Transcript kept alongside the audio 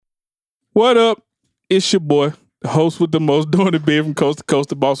What up? It's your boy, the host with the most, doing the bid from coast to coast,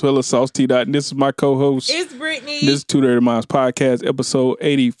 the boss hella sauce T dot. And this is my co-host. It's Brittany. This is Two Dirty Minds Podcast, episode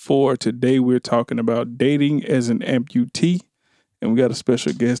 84. Today we're talking about dating as an amputee. And we got a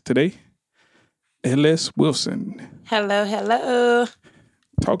special guest today, L.S. Wilson. Hello.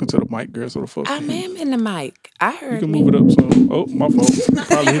 Talking to the mic, girl, so the folks I am in the mic. I heard you can move it up some. Oh, my fault.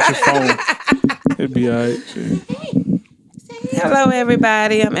 Probably hit your phone. It'd be all right. Hello,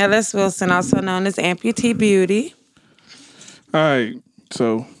 everybody. I'm L.S. Wilson, also known as Amputee Beauty. All right,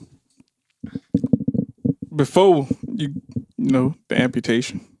 so before you know the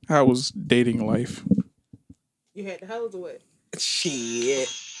amputation, how was dating life? You had the hose or what? Shit.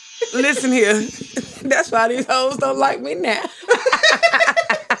 Listen here. That's why these hoes don't like me now.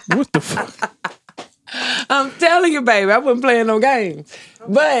 What the fuck? I'm telling you, baby, I wasn't playing no games.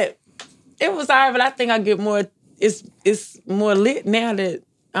 Okay. But it was all right, but I think I get more, it's more lit now that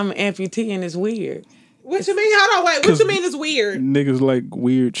I'm an amputee and it's weird. What you mean? Hold on, wait. What you mean it's weird? Niggas like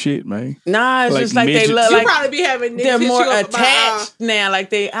weird shit, man. Nah, it's like just like midgets. they look you like probably be having niggas they're more attached about, now.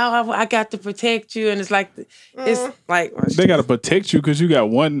 Like I got to protect you, and it's like it's like they gotta protect you because you got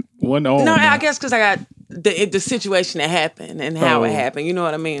one arm. No, now. I guess because I got the situation that happened and how it happened. You know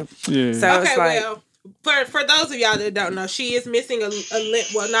what I mean? Yeah. So okay, it's like, well, for those of y'all that don't know, she is missing a limb.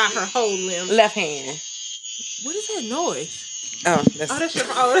 Well, not her whole limb. Left hand. What is that noise? Oh, that's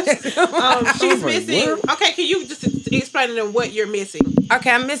your. She's missing. Okay, can you just explain to them what you're missing?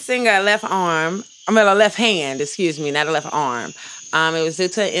 Okay, I'm missing a left arm. I mean, a left hand. Excuse me, not a left arm. It was due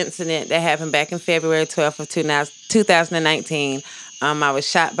to an incident that happened back in February 12th of 2019. I was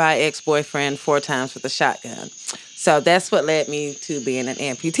shot by an ex-boyfriend 4 times with a shotgun. So that's what led me to being an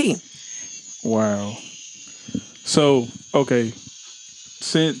amputee. Wow. So, okay,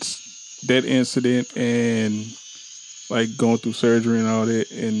 since that incident and like going through surgery and all that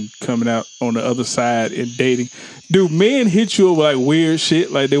and coming out on the other side and dating, do men hit you up with like weird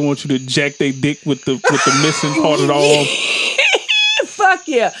shit? Like they want you to jack their dick with the missing part of the arm? Fuck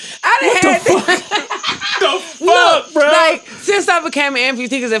yeah. I done had The fuck, bro? Like, since I became an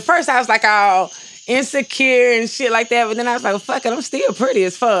amputee, because at first I was like all insecure and shit like that, but then I was like, well, fuck it, I'm still pretty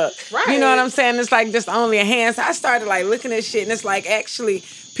as fuck. Right. You know what I'm saying? It's like just only a hand. So I started like looking at shit, and it's like actually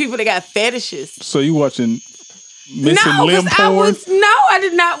people that got fetishes. So you watching missing limb porn? I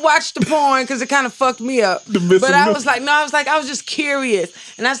did not watch the porn because it kind of fucked me up. But I was like, I was just curious.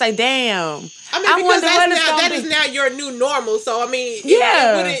 And I was like, damn. I mean, because that is now your new normal. So, I mean,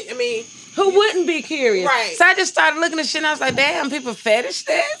 who wouldn't be curious? Right. So I just started looking at shit and I was like, damn, people fetish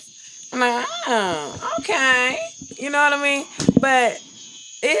this? I'm like, oh, okay. You know what I mean? But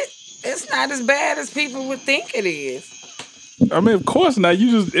it's not as bad as people would think it is. I mean, of course not.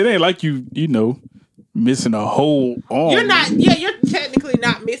 It ain't like you know, missing a whole arm. You're technically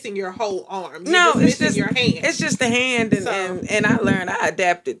not missing your whole arm. It's just your hand. It's just the hand, and I learned I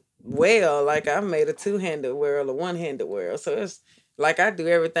adapted well. Like I made a 2-handed world, a 1-handed world. So it's like I do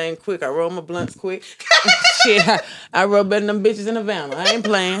everything quick. I roll my blunts quick. Shit, I roll better than them bitches in Havana. I ain't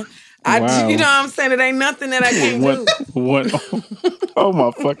playing. Wow. You know what I'm saying? It ain't nothing that I can't do. Oh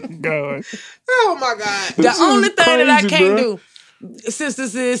my fucking God. Oh my God. The only thing that I can't do, since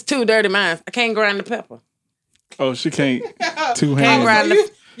this is Two Dirty Minds, I can't grind the pepper. Oh, she can't 2 hands. Can't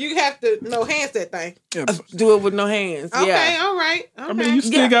grind you have to no hands that thing. Do it with no hands. Okay, yeah. all right. Okay. I mean, you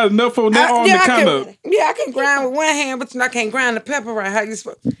still got enough on that arm to kind of. Yeah, I can grind with one hand, but I can't grind the pepper right. How you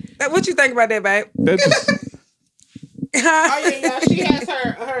supposed? What you think about that, babe? That just. Oh yeah, she has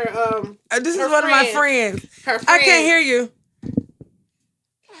her This her is one of my friends. Her friend. I can't hear you.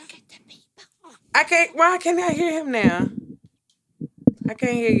 I can't. Why can't I hear him now? I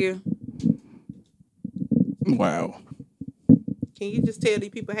can't hear you. Wow. Can you just tell these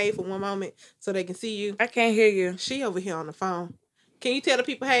people hey for one moment so they can see you? I can't hear you. She over here on the phone. Can you tell the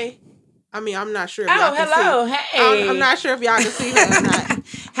people hey? I mean, I'm not sure if y'all can hello. see. Hey. I'm not sure if y'all can see her or not.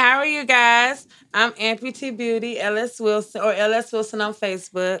 How are you guys? I'm Amputee Beauty, L.S. Wilson, or L.S. Wilson on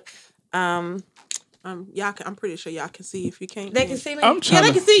Facebook. Y'all I'm pretty sure y'all can see if you can't. They can see me? They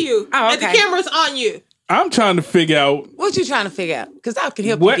can see you. Oh, okay. And the camera's on you. I'm trying to figure out. What you trying to figure out? Because I can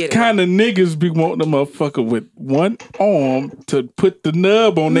help you get it. What kind of niggas be wanting a motherfucker with one arm to put the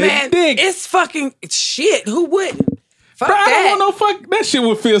nub on their dick? It's fucking shit. Who wouldn't? Fuck Bro, that. I don't want no fuck. That shit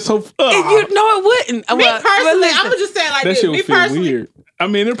would feel so. You know it wouldn't. Me personally, I'm gonna just say like that this. shit would feel weird. I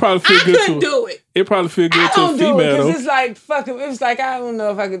mean, it probably feel good. I couldn't do it. It probably feel good to a female though. It's like fucking. It was like I don't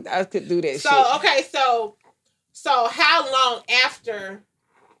know if I could do that. So okay, so how long after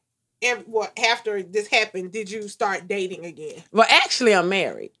this happened did you start dating again? Well, actually, I'm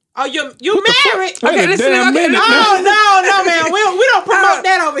married. Oh, you married? Okay, listen. No, man. We don't promote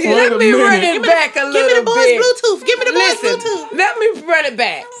that over here. Let me run it back a little bit. Give me the boys' Bluetooth. Give me the boys' Bluetooth. Let me run it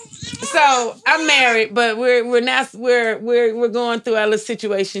back. So I'm married, but we're going through our little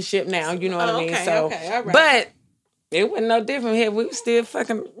situationship now. You know what I mean? Okay, so, okay, all right. But it wasn't no different here. We were still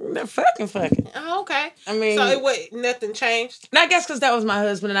fucking. Oh, okay. I mean, so nothing changed. And I guess because that was my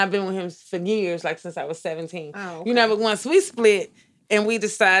husband, and I've been with him for years, like since I was 17. Oh, okay. You know, but once we split. And we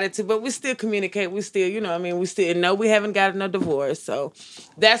decided to, but we still communicate. We still, you know, I mean, we still know we haven't gotten no divorce. So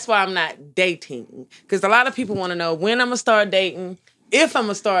that's why I'm not dating. Because a lot of people want to know when I'm going to start dating, if I'm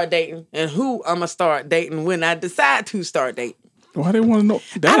going to start dating, and who I'm going to start dating when I decide to start dating. Why they want to know?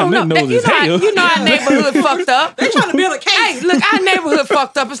 I don't know. You know our neighborhood fucked up. They trying to build a case. Hey, look, our neighborhood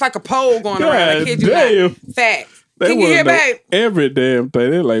fucked up. It's like a poll going around. I kid you not. Facts. Can you hear, babe? Every damn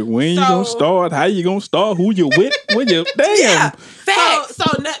thing. They're like, when you gonna start? How you gonna start? Who you with? When you damn. Yeah, so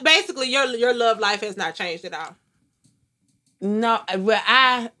basically, your love life has not changed at all. No, well,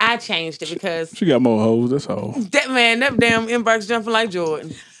 I changed it because she got more hoes. That's all. That damn inbox jumping like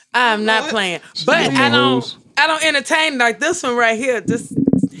Jordan. I'm not playing, but I don't entertain like this one right here. Just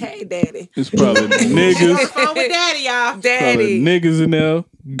hey, daddy. It's probably niggas. What's wrong with daddy, y'all? Daddy, probably niggas in there.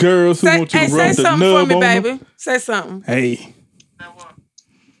 Girls who want you to rub the nub for me, on baby. them. Say something. Hey.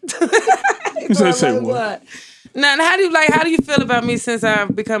 You say what? Now, how do you feel about me since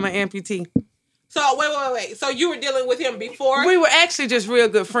I've become an amputee? So wait. So you were dealing with him before? We were actually just real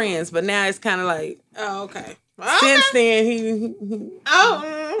good friends, but now it's kind of like. Oh, okay. Since then, he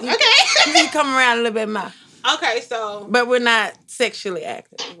okay. He come around a little bit more. Okay, so. But we're not sexually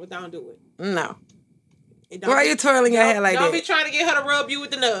active. Well, don't do it. No. Why are you twirling your hair like that? Don't be trying to get her to rub you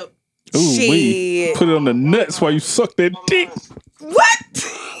with the nub. Ooh, we put it on the nuts while you suck that dick. What?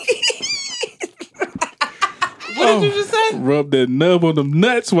 What did you just say? Rub that nub on them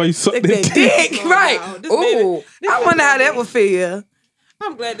nuts while you suck that dick. Right. Ooh. I wonder how that would feel.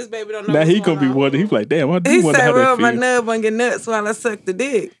 I'm glad this baby don't know. Now he gonna be wondering. He's like, damn, I do he wonder said, how that rub feels. my nub on your nuts while I suck the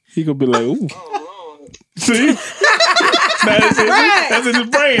dick. He gonna be like, ooh. See? That's in his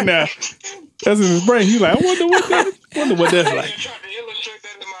brain now. That's in his brain. He's like, I wonder what that's like.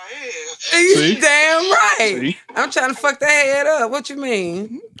 You damn right. See? I'm trying to fuck that head up. What you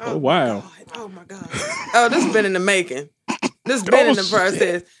mean? Oh wow. Oh my God. Oh, this been in the making. This been in the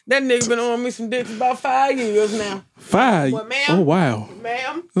process. That nigga been on me some dicks about 5 years now. 5? Well, ma'am. Oh wow.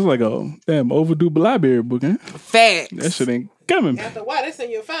 Ma'am. It's like a damn overdue library book, huh? Facts. That shit ain't coming. After why they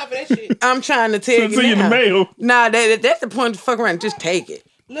send you a fine for that shit? I'm trying to tell you See you in the mail. Nah, that's the point to fuck around. Just take it.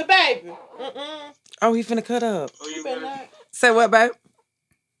 Little baby. Oh, he finna cut up. Oh, you better not. Say what, babe?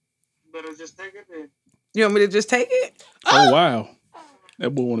 Better just take it then. You want me to just take it? Oh wow. That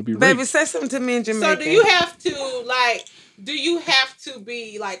boy want to be raped. Baby, say something to me in Jamaican. So do you have to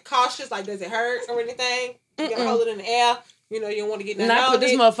be like cautious? Like, does it hurt or anything? You gotta hold it in the air. You know, you don't want to get nothing I put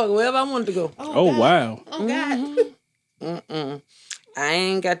this motherfucker wherever I wanted to go. Oh wow. Oh God. I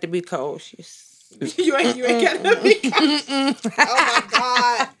ain't got to be cautious. you ain't got to be cautious. Oh my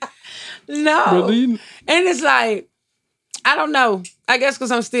God. No. Really? And it's like, I don't know. I guess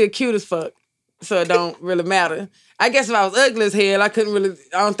because I'm still cute as fuck. So it don't really matter. I guess if I was ugly as hell, I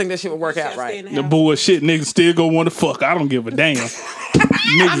don't think that shit would work out right. The bullshit niggas still go want to fuck. I don't give a damn.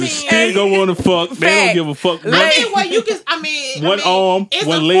 Niggas still go want to fuck. They don't give a fuck. One arm,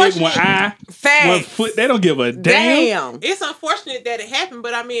 one leg, one eye, one foot. They don't give a damn. It's unfortunate that it happened,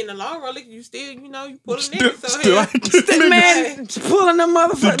 but I mean, in the long run, you still, you pull a nigga. Man, pulling them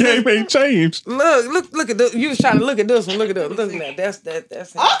motherfuckers. The game ain't changed. Look at this. You was trying to look at this one. Look at this. Look at that.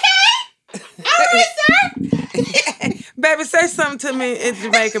 That's okay. All right, sir. Baby, say something to me in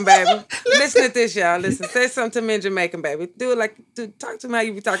Jamaican, baby. Listen to this, y'all. Listen, say something to me in Jamaican, baby. Talk to me how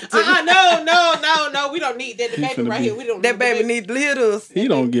you be talking to me. No. We don't need that. The baby right here. We don't. That baby need to hear this. He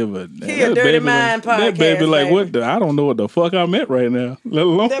don't give a damn. He a dirty mind podcast. That baby like, what the? I don't know what the fuck I'm at right now. Let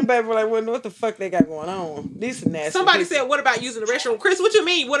alone. That baby like, what the fuck they got going on? These are nasty. Somebody said, what about using the restroom? Chris, what you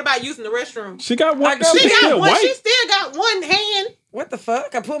mean? What about using the restroom? She got one. She got one. She still got one hand. What the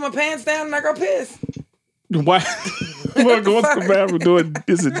fuck? I pull my pants down and I go piss. Why? What going to the bathroom doing?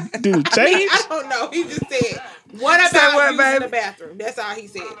 Is it change? I don't know. He just said, what about using the bathroom? That's all he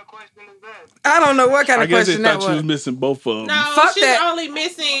said. I don't know what kind of question that was. I guess they thought she was missing both of them. No, fuck she's that. only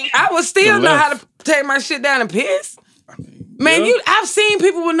missing. I would still know how to take my shit down and piss. Man, I've seen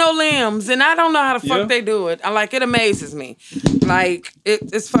people with no limbs, and I don't know how the fuck they do it. It amazes me. Like,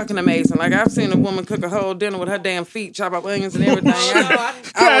 it's fucking amazing. Like, I've seen a woman cook a whole dinner with her damn feet, chop up onions and everything.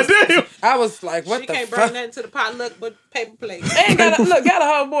 I was like, what the fuck? She can't bring nothing to the potluck but paper plates. And got a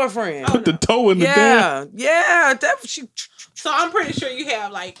whole boyfriend. Put the toe in the damn. Yeah. She So I'm pretty sure you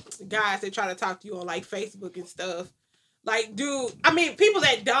have like guys that try to talk to you on like Facebook and stuff. Like, people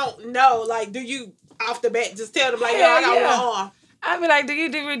that don't know, like, do you off the bat just tell them like, yo, I got one arm? I be like,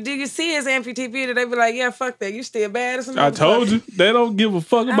 do you see his amputee beauty? They be like, yeah, fuck that. You still bad or something? I told you. They don't give a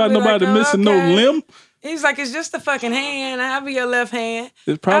fuck about nobody missing no limb. He's like, it's just a fucking hand. I'll be your left hand.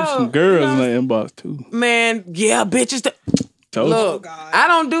 There's probably some girls in that inbox too. Man, yeah, bitches. Look, I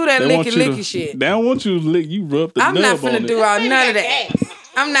don't do that licky shit. They don't want you to lick. You rub the nub on it. I'm not finna do none of that.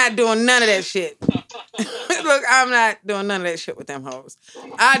 I'm not doing none of that shit. Look, I'm not doing none of that shit with them hoes.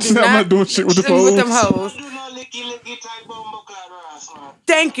 I'm not doing shit with them hoes.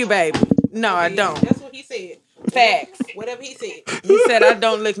 Thank you, baby. No, I don't. That's what he said. Facts. Whatever he said. He said I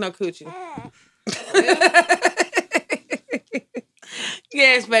don't lick no coochie.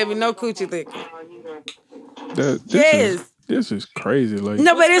 Yes, baby, no coochie licking. This is crazy. Like,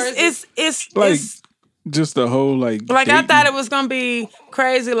 no, but it's like just the whole like. Like dating. I thought it was gonna be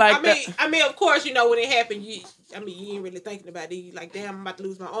crazy. Like I mean, of course, you know when it happened, you ain't really thinking about it. You like, damn, I'm about to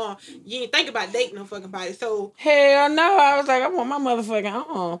lose my arm. You ain't think about dating no fucking body. So hell no, I was like, I want my motherfucking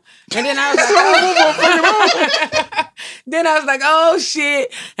arm. And then I was like, then I was like, oh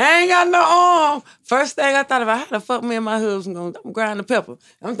shit, I ain't got no arm. First thing I thought about, how the fuck me and my husband gonna grind the pepper?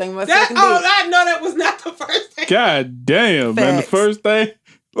 I'm thinking about second dick. I know that was not the first thing. God damn, man, the first thing.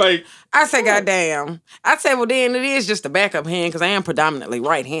 Like I say, goddamn. I say, well, then it is just a backup hand because I am predominantly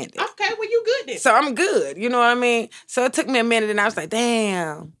right-handed. Okay, well, you good then. So I'm good. You know what I mean? So it took me a minute, and I was like,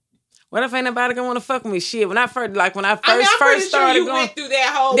 damn. What if ain't nobody gonna want to fuck with me? Shit. When I first started you going went through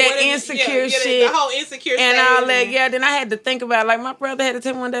that whole insecure shit, the whole insecure and all that. Yeah. Then I had to think about it. Like my brother had to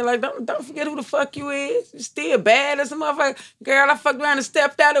tell me one day, like, don't forget who the fuck you is. You still bad as a motherfucker. Girl, I fucked around and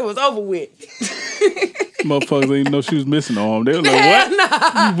stepped out. It was over with. Motherfuckers didn't even know she was missing an arm. They were like, what?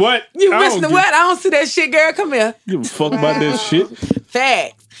 Nah. What? You missing the what? I don't see that shit, girl. Come here. Give a fuck about that shit.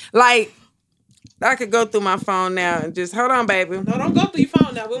 Facts. Like. I could go through my phone now and just hold on, baby. No, don't go through your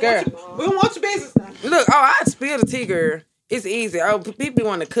phone now. We don't want your business now. Look, I'd spill the tea, girl. It's easy. Oh, people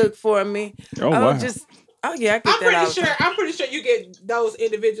want to cook for me. Oh, wow. I get that. I'm pretty sure you get those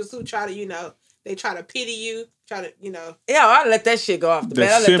individuals who try to, they try to pity you, Yeah, I let that shit go off the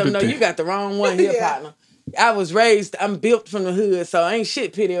bat. I let them know you got the wrong one here, partner. I'm built from the hood, so ain't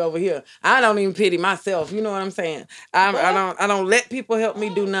shit pity over here. I don't even pity myself. You know what I'm saying? I don't let people help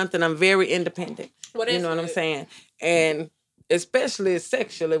me do nothing. I'm very independent. You know what I'm saying? And especially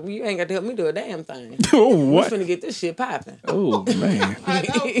sexually, you ain't got to help me do a damn thing. Oh, what? We finna get this shit popping. Oh, man.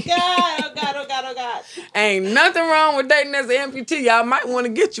 Oh, God. Ain't nothing wrong with dating as an amputee. Y'all might want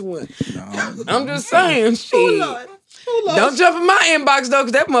to get you one. No. I'm just saying, shit. Oh, Lord. Don't jump in my inbox, though,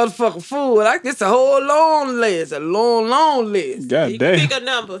 because that motherfucker full. Like, it's a whole long list. A long list. God damn. Pick a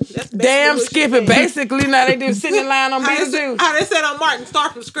number. Damn, skip it. Basically, now they do sitting in line on Beetlejuice. How they said on Martin,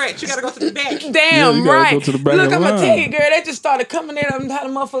 start from scratch. You got to go to the back. Damn, right. Go to the back. Look, I'm going to tell you, girl, they just started coming in. How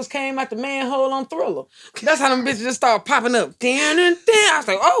the motherfuckers came out the manhole on Thriller. That's how them bitches just started popping up. I was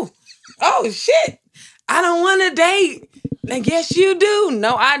like, oh, shit. I don't want to date. I guess you do.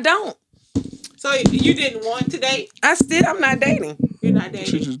 No, I don't. So you didn't want to date? I'm not dating. You're not dating?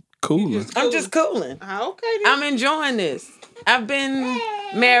 She's just cooling. I'm just cooling. Okay, then. I'm enjoying this. I've been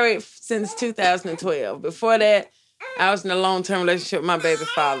married since 2012. Before that, I was in a long-term relationship with my baby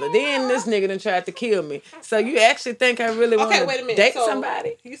father. Then this nigga done tried to kill me. So you actually think I really want to date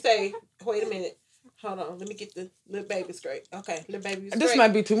somebody? You say, wait a minute. Hold on. Let me get the little baby straight. Okay, little baby straight. This might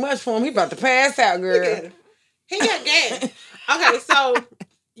be too much for him. He about to pass out, girl. He got gas. Okay, so...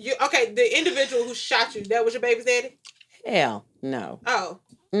 the individual who shot you, that was your baby's daddy? Hell, no. Oh.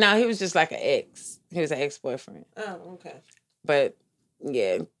 No, he was just like an ex. He was an ex-boyfriend. Oh, okay. But,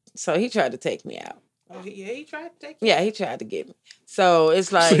 yeah, so he tried to take me out. Oh, he tried to take you out? Yeah, he tried to get me. So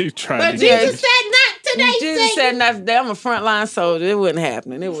it's like... But Jesus said not today. Jesus said not today. I'm a frontline soldier. It wasn't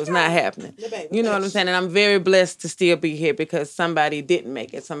happening. It was not happening. You know what I'm saying? And I'm very blessed to still be here because somebody didn't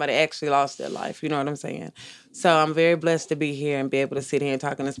make it. Somebody actually lost their life. You know what I'm saying? So I'm very blessed to be here and be able to sit here and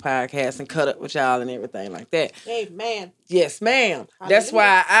talk on this podcast and cut up with y'all and everything like that. Amen. Yes, ma'am. That's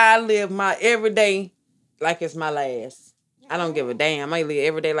why I live my everyday like it's my last. I don't give a damn. I live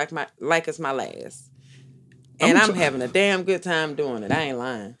every day like it's my last. And I'm having a damn good time doing it. I ain't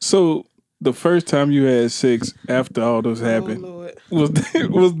lying. So the first time you had sex after all this happened, was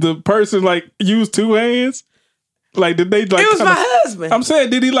the person like use two hands? Like did they like? It was my husband. I'm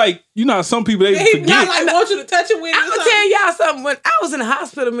saying, did he like? You know, some people they forget. Not like want you to touch him with. I'm gonna tell y'all something. When I was in the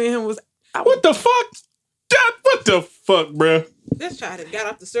hospital, me and him was. What the fuck? What the fuck, bruh? This child had got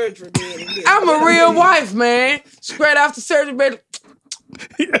off the surgery bed. I'm a real wife, man. Straight off the surgery bed.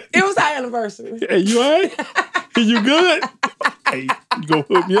 It was our anniversary. Hey, you all right? You good? Hey, you gonna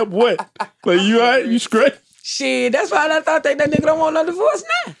hook me up? What? Like you all right? You straight? Shit, that's why I thought that nigga don't want no divorce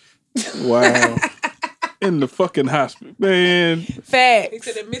now. Wow. In the fucking hospital, man. Facts. He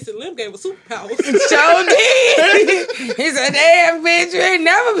said that Missy Lim gave her superpowers. Sure did. He said, damn, bitch, you ain't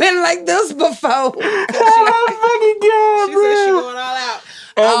never been like this before. She said she going all out.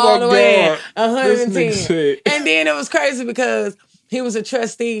 All the way, This nigga 110. said- And then it was crazy because he was a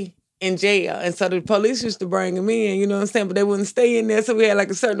trustee in jail. And so the police used to bring him in, you know what I'm saying? But they wouldn't stay in there. So we had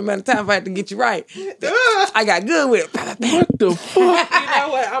like a certain amount of time for I had to get you right. I got good with it. What the fuck? You know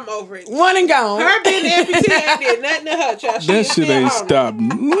what? I'm over it. One and gone. Her being amputee ain't did nothing to her, child. That shit ain't stopped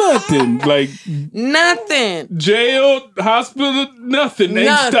nothing. Like Nothing. jail, hospital, nothing. They ain't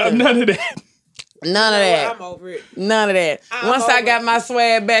Nothing. stopped none of that. None of that. I'm over it. None of that. I'm Once I over got it. my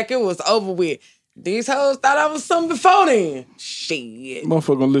swag back, it was over with. These hoes thought I was something before then. Shit.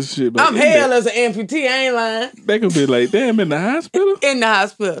 Motherfucker gonna listen to shit. But I'm hell as an amputee, I ain't lying. They gonna be like, damn, in the hospital? In the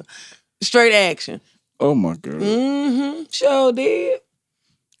hospital. Straight action. Oh my God. Mm-hmm. Sure did.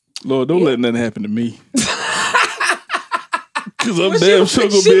 Lord, don't let nothing happen to me. Cause I'm damn sure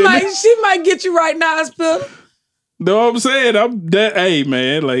gonna be She in might, there. she might get you right in the hospital. Know what I'm saying? I'm that. Hey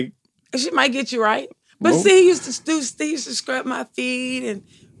man, like She might get you right. But Nope. see, he used to scrub my feet and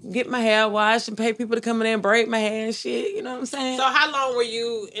get my hair washed and pay people to come in there and braid my hair and shit. You know what I'm saying? So how long were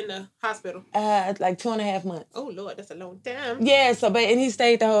you in the hospital? Like 2.5 months. Oh Lord, that's a long time. Yeah, so and he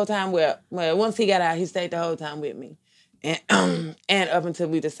stayed the whole time well, once he got out, he stayed the whole time with me. And and up until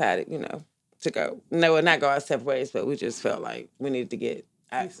we decided, to go. No, well, not go our separate ways, but we just felt like we needed to get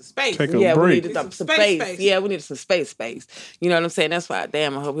out. Need some space. Take a Yeah, we break. needed some Space. space. Yeah, we needed some space. You know what I'm saying? That's why,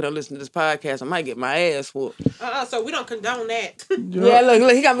 damn, I hope we don't listen to this podcast. I might get my ass whooped. So we don't condone that. Yeah,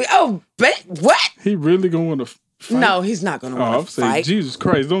 look, he got me. Oh, what? He really gonna want to fight? No, he's not gonna Oh, I'm want to saying, fight. Jesus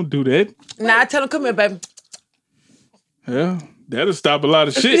Christ, don't do that. Nah, I tell him, come here, baby. Yeah, that'll stop a lot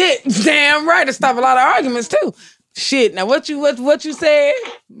of shit. Shit, damn right, to stop a lot of arguments too. Shit, now what you said?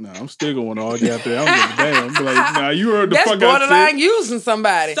 Nah, I'm still gonna want to argue out there. I don't give a damn. I'm like, nah, you heard the That's fuck I borderline said. using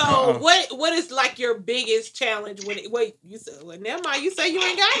somebody. So what is like your biggest challenge when wait, you said, well, never mind, you say you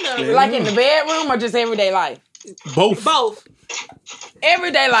ain't got none. Yeah. Like in the bedroom or just everyday life? Both. Both.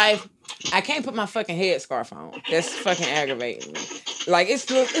 Everyday life, I can't put my fucking headscarf on. That's fucking aggravating me. Like it's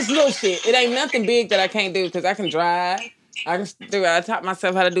little shit. It ain't nothing big that I can't do because I can drive. I taught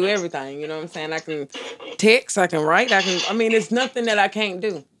myself how to do everything. You know what I'm saying? I can text, I can write, it's nothing that I can't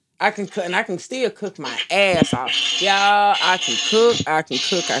do. I can cook, and I can still cook my ass off. Y'all, I can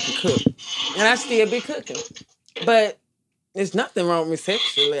cook. And I still be cooking. But there's nothing wrong with me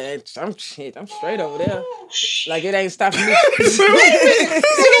sexually. I'm straight over there. Like, it ain't stopping me.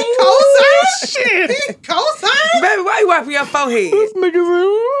 Shit. Co-sign? Baby, why you wiping your forehead? This nigga said,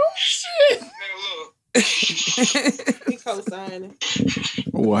 oh, shit. He co-signing.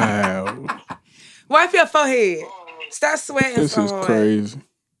 Wow. Wipe your forehead. Stop sweating This so is hard. crazy.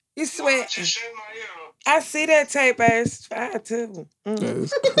 You sweat. Shave my ear. I see that tape ass. Try too.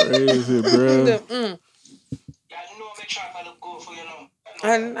 That's crazy, bro. Yeah, you know they try to look good for you know.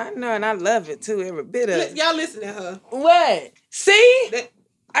 I know, and I love it too. Every bit of it. Y'all listen to her. What? See? That-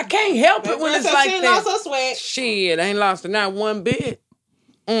 I can't help it when it's so like she that. lost her sweat. Shit, I ain't lost it not one bit.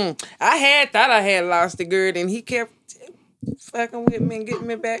 I thought I had lost the girl, and he kept fucking with me and getting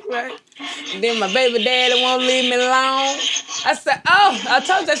me back right. And then my baby daddy won't leave me alone. I said, oh, I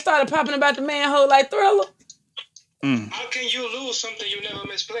told you I started popping about the manhole like Thriller. How can you lose something you never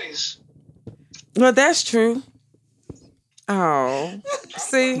misplaced? Well, that's true. Oh,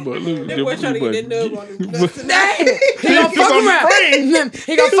 see? But look, That boy trying to get that nub on him. Dang, he gonna fuck around.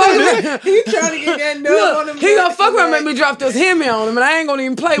 He gonna fuck around. He trying to get that nub on him. Look, he gonna fuck around and make me drop this Hemi on him, and I ain't gonna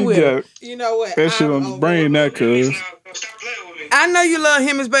even play with him. You know what? That shit I'm on his over brain it. now, cuz. Now, stop playing with me. I know you love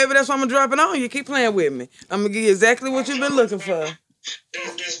Hemis, baby. That's why I'm gonna drop it on you. Keep playing with me. I'm gonna give you exactly what you've been looking for.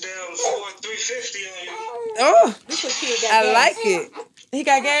 That's damn 350 on you. Oh, This little kid got I gas. like it. He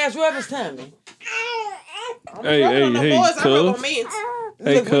got gas rubbers, Tommy. Hey, Rubbing on the hey, boys, I rub on cuz. men.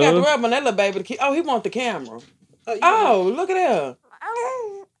 Hey, Look, we got the cuz. rub on that little baby. Oh, he want the camera. Oh, you Oh, look at that.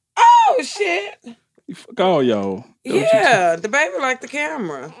 Oh, shit. Fuck all y'all. That what you Yeah, the baby like the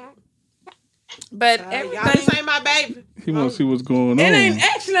camera. But y'all, this everything, ain't my baby. He want to see what's going on. it ain't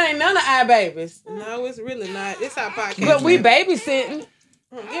actually ain't none of our babies. No, it's really not. It's our podcast. But we babysitting.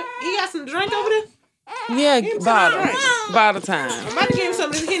 He got some drink over there? Yeah, me some bottle. drink. Bottle time. I might give him some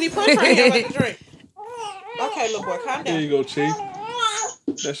of this Henny punch right here like a drink. Okay, little boy, calm There down. you go, Chief.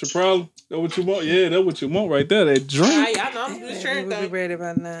 That's your problem? That what you want? Yeah, that's what you want right there. That All drink. right, y'all know I'm just sharing We'll be things. ready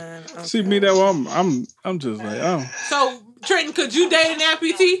by 9. Okay. See me that way, I'm just like, oh, So, Trenton, could you date an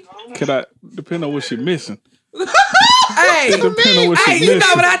amputee? could I depend on what she missing? Hey, Depending on what hey, you you know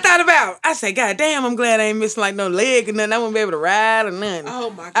missing. what I thought about? I said, God damn, I'm glad I ain't missing like no leg or nothing. I wouldn't be able to ride or nothing. Oh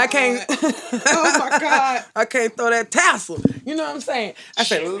my god. I can't. Oh my god. I can't throw that tassel. You know what I'm saying? I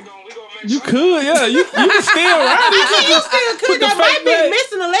said, We gonna make You sure. could, yeah. You can still ride I it. mean, you still Put could. the That might fake be leg.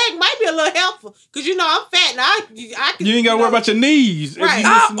 missing a leg. Might be a little helpful because you know I'm fat and I can. You ain't got to worry about your knees. if Right.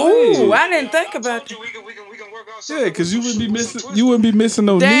 you missing ooh, legs. I didn't think about that. that. We can work out something. Yeah, because you with wouldn't be some missing. twisting. You wouldn't be missing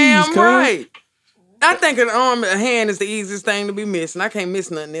no knees, Damn cuz. right. I think an arm and a hand is the easiest thing to be missing. I can't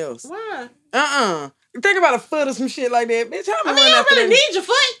miss nothing else. Why? Think about a foot or some shit like that, bitch. I mean, you don't really need your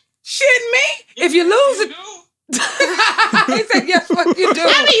foot. Shitting me? If you lose it, he said, yes, fuck you do.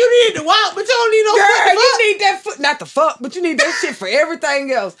 I mean, you need to walk, but you don't need no Girl, foot. you need that foot, not the fuck, but you need that shit for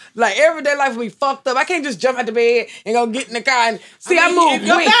everything else. Like everyday life will be fucked up. I can't just jump out the bed and go get in the car and see. I move If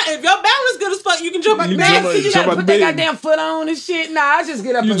your, quick. if your balance good as fuck, you can jump out the You bed. jump out- You jump gotta out put the that bed. goddamn foot on and shit. Nah, I just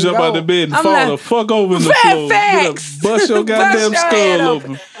get up You and jump go. out the bed and I'm fall like, the fuck over in the Fat floor. Get up, facts. bust your goddamn Bust your head skull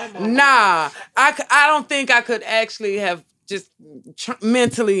open. open. Nah, I don't think I could actually have just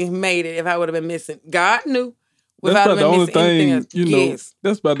mentally made it if I would have been missing. God knew. That's Without about the been only missing anything thing, else. you know. Yes.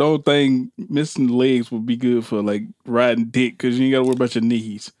 That's about the only thing missing legs would be good for, like riding dick, because you ain't got to worry about your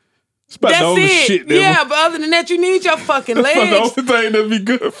knees. It's about the That's only it. shit that Yeah, but other than that, you need your fucking that's about the legs. only thing that'd be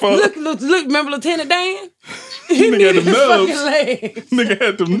good for. Look, remember Lieutenant Dan? He Nigga had needed them his nubs. fucking legs. Nigga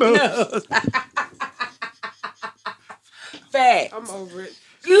had them nuts. Facts. I'm over it.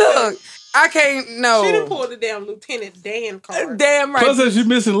 Look, I can't, She done no. pulled the damn Lieutenant Dan card. Damn right. Plus, if you're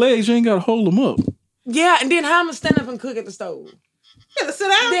missing legs, you ain't got to hold them up. Yeah, and then how I'm gonna stand up and cook at the stove? You gotta sit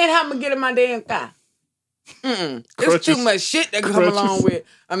down. Then how I'm gonna get in my damn car? It's Crutches. too much shit that come Crutches. along with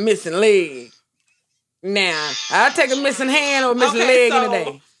a missing leg. Now, I'll take a missing hand or a missing leg in a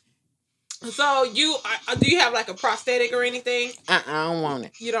day. So you do you have like a prosthetic or anything? I don't want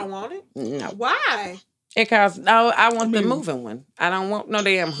it. You don't want it? No. Why? It costs, no, I want the moving one. I don't want no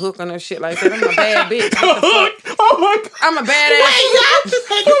damn hook or no shit like that. I'm a bad bitch. What the fuck? Oh my God. I'm a badass. Y'all just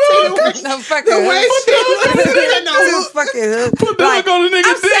take it to No fucking the way hook. she No fucking hook. Put the Like, hook on the nigga's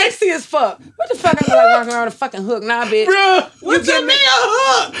I'm dick. sexy as fuck. What the fuck? I feel like walking around with a fucking hook. Nah, bitch. Bruh. What you mean a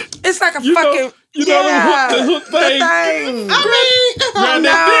hook? It's like a You know- fucking. you know the hook thing. Grab No,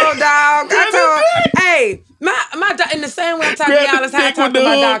 that dick. dog. Grab that Hey, my in the same way I'm talking to Grab y'all the is how I dick talk with to the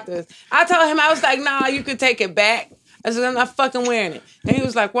my hook. doctors. I told him, I was like, nah, you can take it back. I said, I'm not fucking wearing it. And he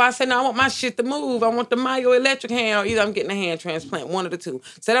was like, well, I said, no, I want my shit to move. I want the myoelectric hand, or either I'm getting a hand transplant, one of the two.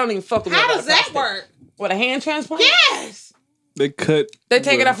 So they don't even fuck with me. How about does a that prostate. work? What, a hand transplant? Yes. They cut. They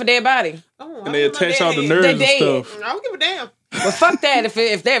take it off of their body. Oh, And they attach all the nerves They and dead. stuff. I don't give a damn. But fuck that.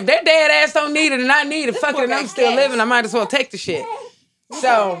 If their dead ass don't need it and I need it, fuck it, and I'm still gas. living, I might as well take the shit.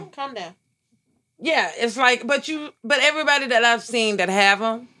 So Calm down. yeah, it's like, but everybody that I've seen that have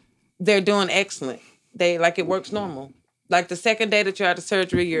them, they're doing excellent. They like it works normal. Like the second day that you're out of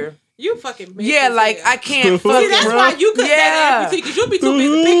surgery, You fucking bitch yeah, as like hell. I can't See, fucking. See, that's why you couldn't Yeah. have amputee, because you'll be too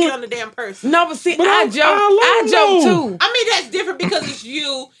busy picking on the damn person. No, but see, But I I joke love them, too. I mean, that's different because it's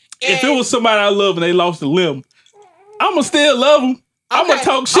you. And If it was somebody I love and they lost a limb, I'ma still love them. I'ma Okay.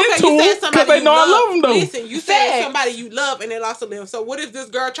 talk shit Okay, to you said them somebody because they you know I love them though. Listen, you said Facts. somebody you love and they lost a limb. So what if this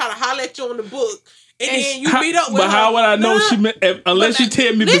girl try to holler at you on the book and And then you meet up with her? But how would I know Nah. she meant unless she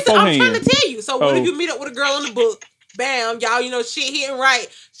tell me Listen, I'm beforehand? trying to tell you. So what Oh. if you meet up with a girl on the book? Bam, y'all, shit hitting right.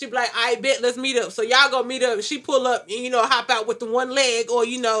 She be like, I bet, let's meet up. So y'all go meet up. She pull up and, hop out with the one leg or,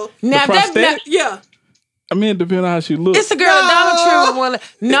 Now The that prosthetic? yeah. I mean, it depends on how she looks. it's a girl at Dollar Tree with one leg.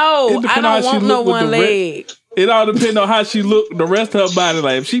 No, It I depend on don't how she want no look with one the leg. It all depends on how she look. The rest of her body,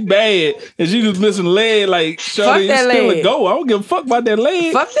 like if she bad and she just missing a leg, like shorty, that it's still leg. a go. I don't give a fuck about that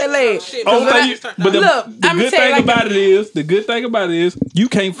leg. Fuck that leg. Shit, Oh, but thing I- but the, Look, the I'ma good tell you thing like about it is, you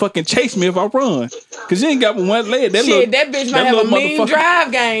can't fucking chase me if I run, cause you ain't got one leg. That Shit, little, that bitch might have a little mean motherfucker-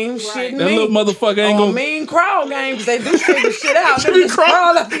 drive game. Shit, That little motherfucker ain't or a gonna. mean crawl game because they do figure shit out. She They be just crawl-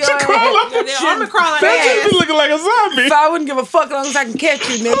 crawl up your she ass. crawl up. Yeah, I'm gonna crawl like That that. shit be looking like a zombie. So I wouldn't give a fuck as long as I can catch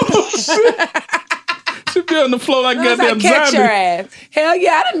you, nigga. She be on the floor like As long as I goddamn catch your zombie. ass. Hell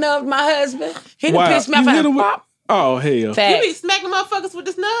yeah, I done nubbed my husband. He done Wow. pissed me off. You I hit him with- pop. Oh hell. You be Facts. smacking motherfuckers with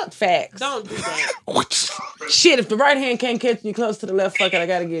this nut? Facts. Don't do that. Shit, if the right hand can't catch me close to the left, fuck it, I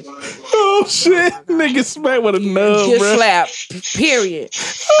gotta get you. Oh shit, nigga smack with a nub, Get bro. slapped. Period.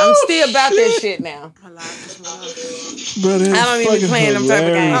 I'm still about that shit now. My life just went off. Bro, that's I don't even fucking play them type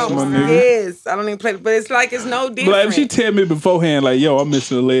of games. hilarious, my nigga. Yes, I don't even play. But it's like it's no different. But if she tell me beforehand, like, yo, I'm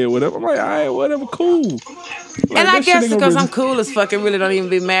missing a leg, whatever, I'm like, all right, whatever, cool. Like, And I that shit guess ain't gonna because really- I'm cool as fuck, it really don't even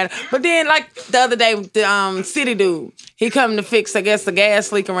be mad. But then, like the other day, the city dude, he come to fix, I guess, the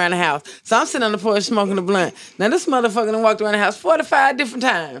gas leak around the house. So I'm sitting on the porch smoking a blunt. Now this motherfucker done walked around the house 45 different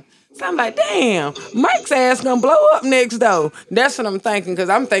times. So I'm like, damn, Mike's ass gonna blow up next though. That's what I'm thinking, because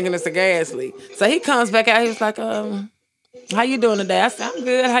I'm thinking it's a gas leak. So he comes back out, he was like, how you doing today? I said, I'm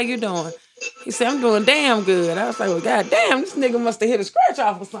good, how you doing? He said, I'm doing damn good. I was like, well, goddamn, this nigga must have hit a scratch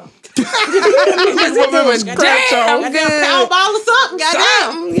off or something. Because he doing damn good. Powerball or something,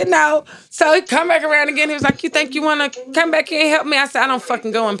 goddamn. You know. So he come back around again. He was like, you think you want to come back here and help me? I said, I don't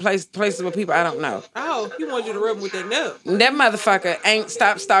fucking go in places with people I don't know. Oh, he wanted you to rub him with that nub. That motherfucker ain't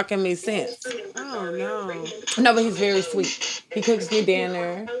stopped stalking me since. Oh, no. No, but he's very sweet. He cooks me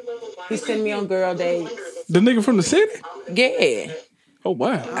dinner. He send me on girl dates. The nigga from the city? Yeah. Oh,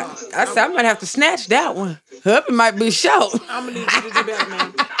 wow. I said, I might have to snatch that one. Hubby might be short. I'm going to need you to do better,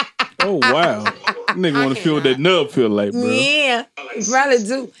 man. Oh, wow. Nigga want to feel what that nub feel like, bro. Yeah, he probably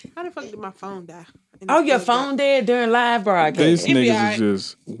do. How the fuck did my phone die? Oh, your phone dead during live broadcast? These niggas is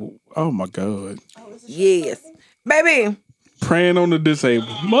just, oh, my God. Yes. Baby. Praying on the disabled.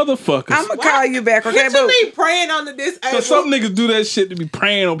 Motherfuckers. I'm going to call you back, okay, What you mean praying on the disabled? So some niggas do that shit to be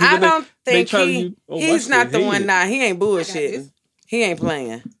praying on people. I don't think he's not the one now. He ain't bullshitting. He ain't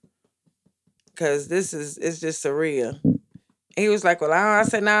playing. Because it's just surreal. He was like, well, I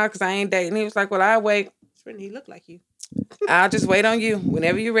said, nah, because I ain't dating. He was like, well, I'll wait. He look like you. I'll just wait on you.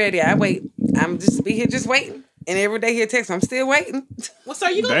 Whenever you're ready, I wait. I'm just be here just waiting. And every day he'll text, I'm still waiting. Well, sir,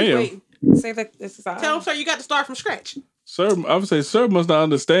 you gonna be waiting. Say that this is all. Tell him, sir, you got to start from scratch. Sir, I would say, sir must not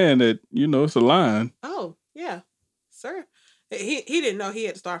understand that, it's a line. Oh, yeah. Sir. He didn't know he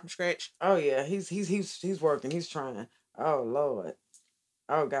had to start from scratch. Oh, yeah. He's working. He's trying. Oh, Lord.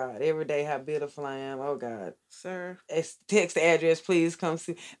 Oh, God. Every day how beautiful I am. Oh, God. Sir. Text the address, please come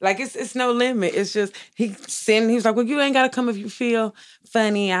see. Like, it's no limit. It's just, he was like, well, you ain't got to come if you feel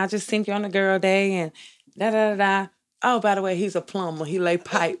funny. I'll just send you on a girl day and da-da-da-da. Oh, by the way, he's a plumber. He lay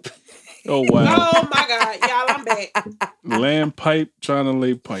pipe. Oh, wow. Oh, my God. Y'all, I'm back. Laying pipe, trying to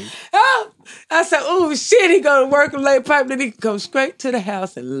lay pipe. Oh, I said, oh, shit. He go to work and lay pipe, then he can come straight to the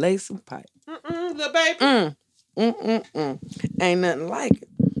house and lay some pipe. Little baby. Ain't nothing like it.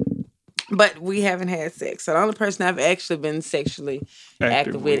 But we haven't had sex. So the only person I've actually been sexually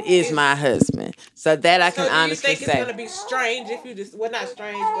active with is my husband. So that I can honestly say. Do you think it's going to be strange if you just, well, not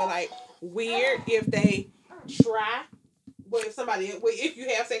strange, but like weird if they try with somebody else, if you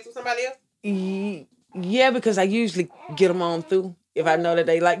have sex with somebody else? Yeah, because I usually get them on through. If I know that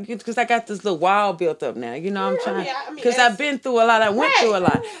they like, because I got this little wall built up now. You know what I'm trying? Because I've been through a lot. I went through a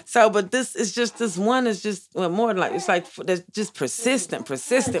lot. So, but this one is just, well, more than like, it's like, that's just persistent.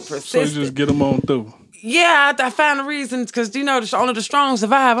 So you just get them on through. Yeah, I found a reason, because, only the strong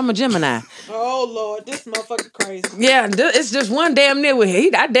survive. I'm a Gemini. Oh, Lord, this motherfucker crazy. Yeah, it's just one damn near with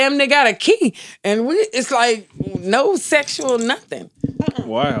he. I damn near got a key. And it's like no sexual nothing.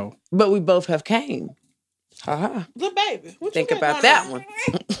 Wow. But we both have came. Little baby. What think about that one.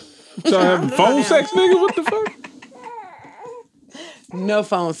 Y'all having phone sex, nigga? What the fuck? No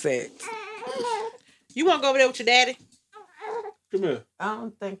phone sex. You want to go over there with your daddy? Come here. I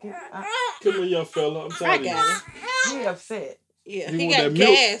don't think it. Come here, young fella. I'm sorry. I got it. He upset. Yeah, he got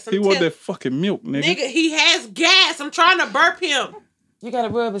gas. He want that fucking milk, nigga. Nigga, he has gas. I'm trying to burp him. You got to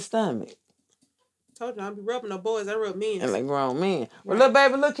rub his stomach. Told you I don't be rubbing no boys. I rub men. And like grown men. Well, little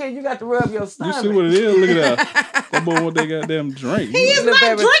baby, look here. You got to rub your stomach. You see what it is? Look at that. That boy want that goddamn drink. He is not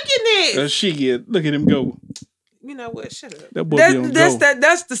drinking this. That shit. Look at him go. You know what? Shut up. That boy be on go.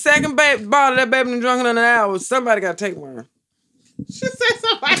 That's the second bottle that baby been drunk in an hour. Somebody got to take one. She said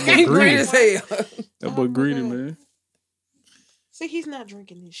somebody. He greedy as hell. That boy greedy, man. See, he's not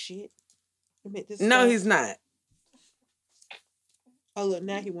drinking this shit. No, he's not. Oh, look,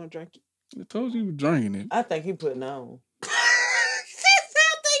 now he want to drink it. I told you he was drinking it. I think he putting on.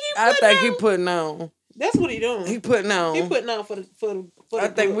 I think he putting on. That's what he doing. He putting on. He putting on for the I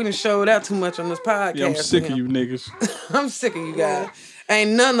think we done showed out too much on this podcast. Yeah, I'm sick of you niggas. I'm sick of you guys.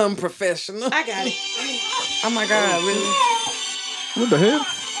 Ain't none of them professional. I got it. Oh my God, really? What the hell?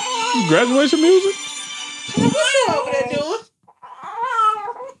 Graduation music? What you over there doing?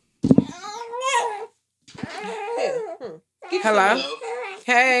 Hello?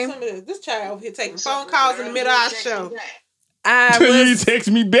 Hey. This child over here taking phone calls in the middle of our show. You text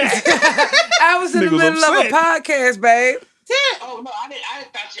me back. I was in the middle of a podcast, babe. Oh no, I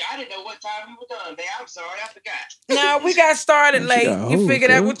didn't know what time you were done, babe. I'm sorry, I forgot. No, we got started late. You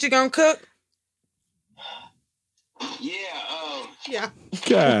figured out what you gonna cook? Yeah.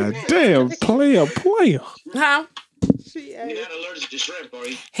 God damn, player. Huh? You're not allergic to shrimp, are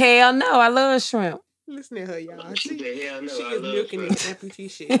you? Hell no, I love shrimp. Listen to her, y'all. She hell no, she is milking this amputee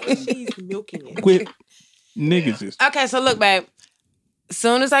shit. She's milking it. Quit niggas. Okay, so look, babe.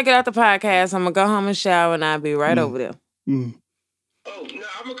 Soon as I get out the podcast, I'm gonna go home and shower, and I'll be right over there. Mm. Oh, no,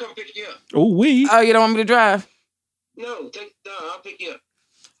 I'm going to come pick you up. Oh, we. Oh, you don't want me to drive? No, I'll pick you up.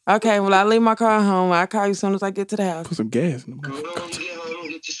 Okay, well, I'll leave my car at home. I'll call you as soon as I get to the house. Put some gas in the Go on, get home,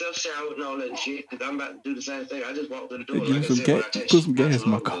 get yourself showered and all that shit, because I'm about to do the same thing. I just walked in the door. Like I said, when I text put some you, gas in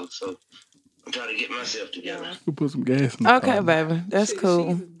my car. So I'm trying to get myself together. Put some gas in the Okay, car. baby. That's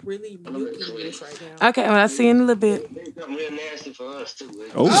cool. She's really milking this right now. Okay, well, I'll see you in a little bit. It's something real nasty for us, too.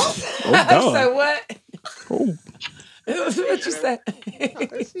 Oh So God. what? Oh, What you say?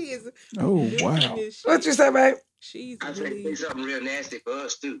 She is oh, milking wow. this shit. What you say, babe? She's I think really. it's something real nasty for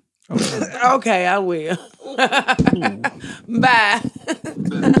us, too. Okay, I will. Ooh. Bye.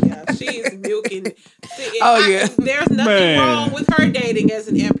 Yeah, she is milking. See, Yeah. There's nothing Man. wrong with her dating as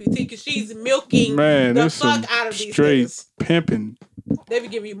an amputee because she's milking Man, the that's some fuck out of these straight niggas. pimping. They be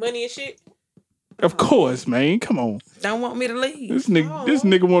giving you money and shit. Of course, man. Come on. Don't want me to leave. This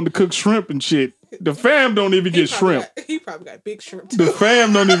nigga wanted to cook shrimp and shit. The fam don't even get shrimp. He probably got big shrimp The too.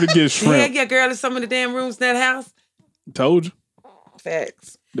 fam don't even get Yeah, shrimp. yeah, girl, in some of the damn rooms in that house. Told you.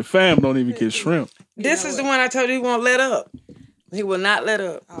 Facts. The fam don't even get shrimp. This know is what? the one I told you he won't let up. He will not let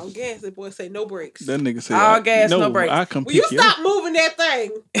up. All gas. That boy say no brakes. That nigga said, All gas, no brakes. I come Will pick you you stop up. moving that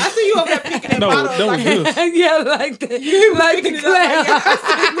thing? I see you over there picking that No, bottle that up was like good. Yeah, like that. You Like picking the it up like clown.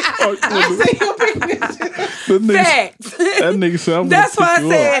 that. Oh, I see you picking that shit up. that nigga, Facts. that nigga said, I'm That's gonna why I pick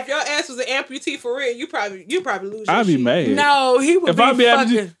you said- up. If your ass was an amputee for real, you probably lose your I'd be shit. mad. No, he would If be I be able to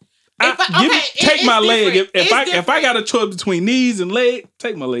fucking. take my leg. If It's I different. got a choice between knees and leg,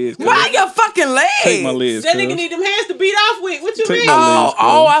 take my legs. cuz. Why your fucking legs? Take my legs. That cuz. nigga need them hands to beat off with. What you Take mean? my legs.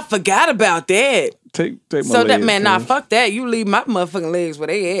 Oh, I forgot about that. Take my So legs. that man, nah, cuz. fuck that. You leave my motherfucking legs where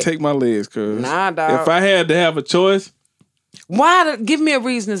they at. Take my legs, cuz. Nah, dog. If I had to have a choice, Give me a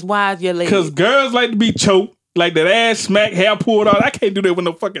reason as why your legs. because girls like to be choked, like that ass smack, hair pulled out. I can't do that with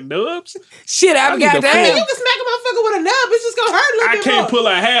no fucking nubs. Shit, I I need to got I mean, damn. you can smack a motherfucker with a nub. It's just gonna hurt a little I bit can't more. pull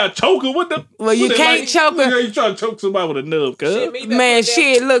a hair choker. What the? Well, you what can't like, choke her. You trying to choke somebody with a nub, cuz. Shit, you better Man, put that-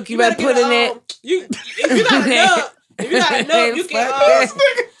 shit, look, you better put get in that. If you got a nub, you can. Fuck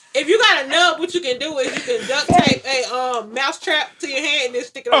If you got a nub, what you can do is you can duct tape a mouse trap to your hand and then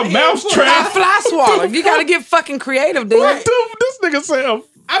stick it on A the mouse hand. trap? Fly swatter. You gotta get fucking creative, dude. What the? This nigga said,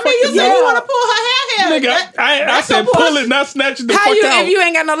 I mean, you said Yeah. you want to pull her hair. nigga, I that's said your pull push. it, not snatch it the How fuck you out. if you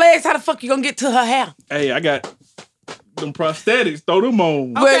ain't got no legs? How the fuck you gonna get to her hair? Hey, I got them prosthetics. Throw them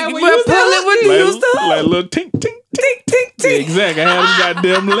on. Okay, Well, well, well, use pull that it when you use Like the little tink, tink, tink. tick, tick, Yeah, tick. exactly. I had them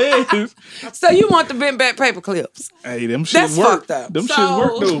goddamn legs. So you want the bent back paper clips? Hey, them shit That's work. fucked up. Them So- shit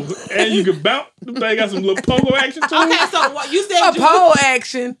work though. And you can bounce. Them thing got some little pogo action to Okay, it. so what you said? A pole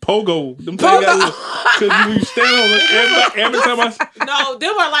action. Pogo. Them thing got little. Cause when you stand on it, every time I. No,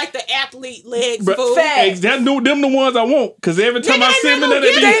 them are like the athlete legs, But fool. Facts. them the ones I want. Cause every time Nigga, I see they them in not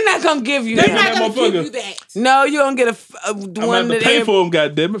there, gonna they They not gonna give you They're Yeah, that. not that gonna give motherfucker. you that. No, you gonna get I'm one gonna have to that pay every- for them.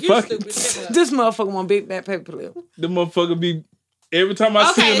 Goddamn it, You fuck stupid. it. Shut up. This motherfucker want big back paper clip. The motherfucker be every time I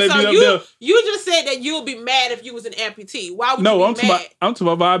see them, Okay, they so be up there. you just said that you'll be mad if you was an amputee. Why would No, you I'm be talking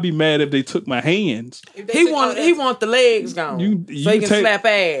mad? about I'd be mad if they took my hands. If they He took- want oh, he want the legs gone, You so he can take- slap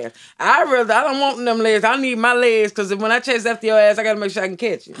ass. I don't want them legs. I need my legs because when I chase after your ass, I gotta make sure I can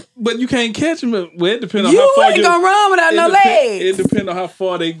catch you. But you can't catch them. Well, it depends on You how far ain't gonna run without no legs. It depends on how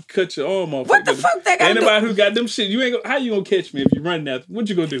far they cut your arm off. What the fuck they gotta Anybody who got them shit, you ain't. How you gonna catch me if you run that? What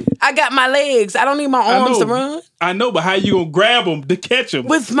you gonna do? I got my legs. I don't need my I arms know. to run I know, but how you gonna grab them to catch them?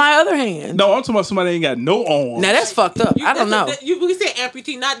 with my other hand. No, I'm talking about somebody that ain't got no arms. Now that's fucked up. I don't know. We said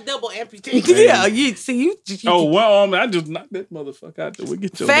amputee, not double amputee. Yeah, you see you. Oh, one arm. I just knocked that motherfucker out there. We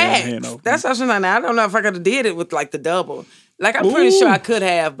get your damn hand Facts. off. That's what I'm saying. I don't know if I could have did it with like the double. Like I'm pretty Ooh. sure I could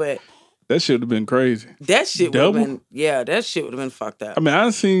have, but That should have been crazy. that shit would have Double? been. Yeah, that shit would have been fucked up. I mean,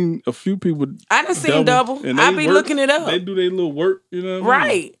 I've seen a few people. I done seen double. and I they be work- looking it up. They do their little work, you know what I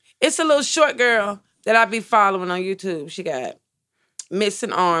mean? Right. It's a little short girl that I be following on YouTube. She got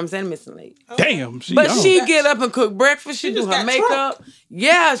missing arms and missing legs. Damn, she But on. she get up and cook breakfast. She do just her got makeup.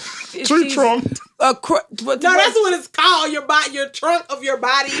 Yeah. tree she's trunk. No, No, that's what it's called. Your body, your trunk of your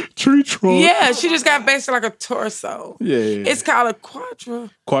body. Tree trunk. Yeah, she just got basically like a torso. Yeah. It's called a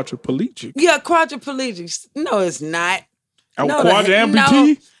quadriplegic. quadriplegic. Yeah, quadriplegic. No, it's not. A No, quadra no,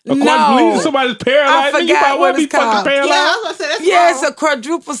 amputee? A no. quadriplegic? Somebody's paralyzed? I You forgot might well what be it's fucking called. paralyzed. Yeah, I was gonna say that's Yeah, wrong. it's a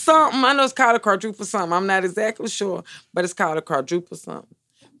quadruple something. I know it's called a quadruple something. I'm not exactly sure, but it's called a quadruple something.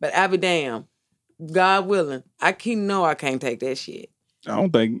 But I be damn, God willing, I know I can't take that shit. I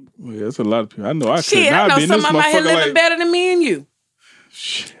don't think, well, there's a lot of people. I know I Shit, couldn't. I I'd know be in this somebody out here motherfucker living like, better than me and you.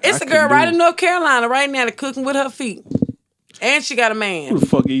 shit, It's I a girl couldn't right do in North Carolina right now that cooking with her feet. And she got a Who man. the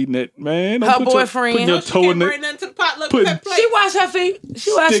fuck eating that, man? Her boyfriend. Put your She toe can't in bring the... nothing to the pot. Look, put- that plate. She washed her feet.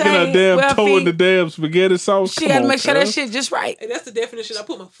 She washed Sticking her her damn with her toe in the feet. damn spaghetti sauce. She Come had to on, make sure that cuz. shit just right. And that's the definition. I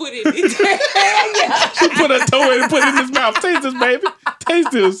put my foot in it. She put her toe in and put it in his mouth. Taste this, baby.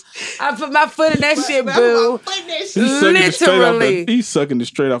 Taste this. I put my foot in that shit, But I put boo. my foot in that He's shit. sucking it straight off Literally. he's sucking it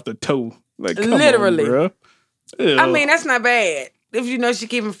straight off the toe. Like, come Literally. on, bro. I mean, that's not bad. If you know she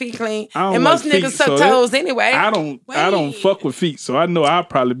keep her feet clean. I don't And most like feet, niggas suck so that- toes anyway. I don't Wait. fuck with feet, so I know I'd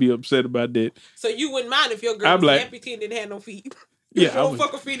probably be upset about that. So you wouldn't mind if your girl I'm was like- amputee and didn't have no feet. Yeah, You I don't would.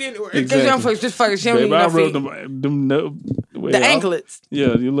 fuck with feet anywhere. Because Exactly. you don't fuck, just fuck. She don't Baby, need I no rub feet. them The anklets. Yeah,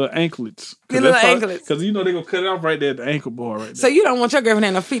 your little anklets. Your little anklets. Because you know they gonna cut it off right there at the ankle bar right there. So you don't want your girlfriend to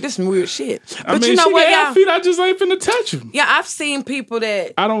have no feet. That's some weird shit. But I mean, you know she what, got y'all? feet. I just ain't finna touch them. Yeah, I've seen people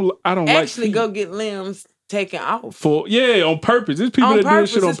that I don't actually like feet. go get limbs taken off. For on purpose. There's people On that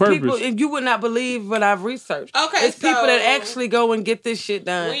purpose. do this shit on It's purpose. people, and you would not believe what I've researched. Okay, It's people that so- actually go and get this shit We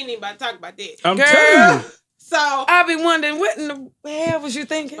done. ain't even about to talk about that. I'm Girl. telling you. So, I be wondering, what in the hell was you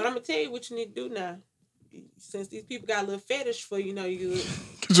thinking? but I'm gonna tell you what you need to do now. Since these people got a little fetish for, you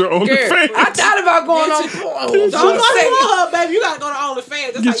Get your own Girl, face. I thought about going on don't go her, baby. You gotta go to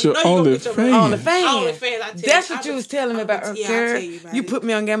OnlyFans. That's Get how you your know you gonna get your money. OnlyFans. OnlyFans. OnlyFans, I tell That's you. what you was telling me about. Yeah, Girl, I'll tell you about you it. put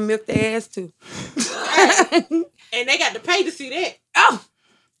me on getting milk the ass too. And they got to pay to see that. Oh,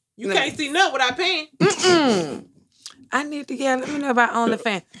 You No. can't see nothing without paying. I need to let me know about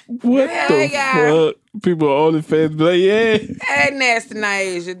OnlyFans. What Yeah, the yeah. fuck? People on OnlyFans be like, yeah. Hey, nasty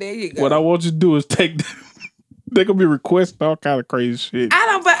Nasia, there you go. What I want you to do is take. They gonna be requesting all kind of crazy shit. I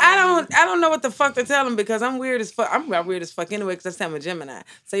don't know what the fuck to tell them because I'm weird as fuck. I'm about weird as fuck anyway because I'm a Gemini.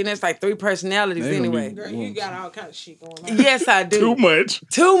 So you know it's like 3 personalities They gonna anyway. be- Girl, you got all kind of shit going on. Yes, I do. Too much.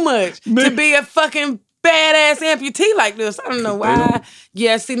 Too much to be a fucking badass amputee like this. I don't know why.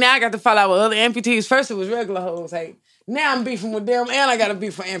 Yeah, see now I got to follow out with other amputees. First it was regular hoes. Hey, now I'm beefing with them and I got to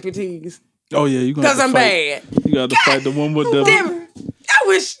beef for amputees Oh yeah, you gonna because have I'm to fight. bad. You got to fight the one with the. Damn it. I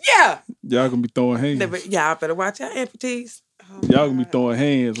wish, yeah. Y'all gonna be throwing hands. Y'all better watch out, amputees. Y'all gonna be throwing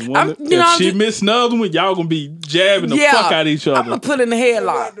hands. One, you know, if she I'm miss another one, y'all gonna be jabbing the fuck out of each I'm other. gonna put in the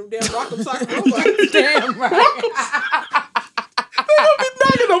headlock. Them damn rock'em sock'em robots. Damn right.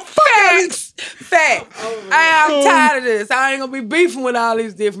 Knocking the fuck out of each- Facts. I'm tired of this. I ain't gonna be beefing with all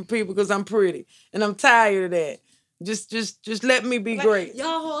these different people because I'm pretty, and I'm tired of that. Just let me be Like, great.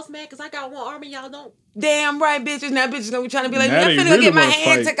 y'all hoes mad because I got one arm and y'all don't. Damn right, bitches. Now bitches gonna be trying to be like, Now I'm they finna go really get my wanna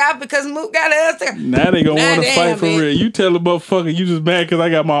hand fight. took off because Mook got us. Now they gonna Nah, want to damn, fight for man. real. You tell the motherfucker you just mad because I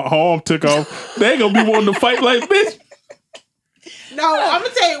got my arm took off. They gonna be wanting to fight like bitch. No, I'm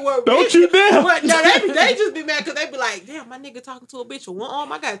gonna tell you what. Don't bitch- you dare. But no, they just be mad because they be like, damn, my nigga talking to a bitch with one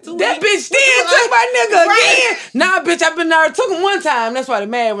arm. I got 2. That bitch still What took my nigga Right. again. Nah, bitch, I been there. Took him one time. That's why they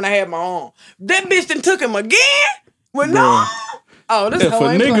mad when I had my arm. That bitch done took him again with no Bruh. arm. Oh, this If a hoe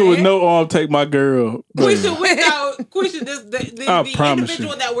ain't nigga playing. with no arm take my girl, Quisha, bruh. Quisha, the I promise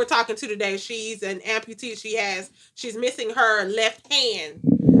individual you. that we're talking to today, she's an amputee. She's missing her left hand.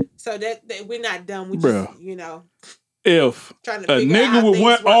 So that we're not done. We just, Bruh. If trying to a figure out nigga how with things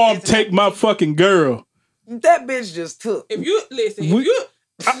one work arm as an take my fucking girl, That bitch just took. If you listen, We-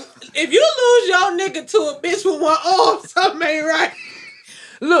 if you lose your nigga to a bitch with one arm, something ain't right.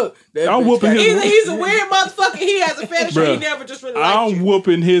 Look, that I'm bitch whooping got- his- Either he's a weird motherfucker, he has a fetish, or he Bruh. never just really liked I'm you.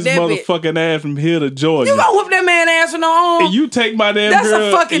 whooping his That bitch. motherfucking ass from here to Georgia. You gonna whoop that man ass with no arm? And you take my damn That's a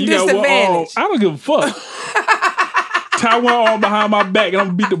girl. fucking and you got one arm. disadvantage. I don't give a fuck. Tie one arm behind my back and I'm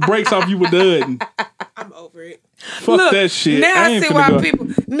gonna beat the brakes off you with the hood. I'm over it. Fuck Look, that shit. Now I ain't see finna why go. people.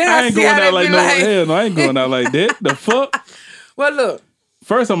 Now I I ain't see going how out they like be no like. hell. No, I ain't going out like that. The fuck. Well, look.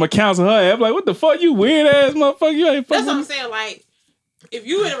 First, I'm gonna counsel her. I'm like, what the fuck, you weird ass motherfucker? You ain't That's fucking. what I'm saying. Like, if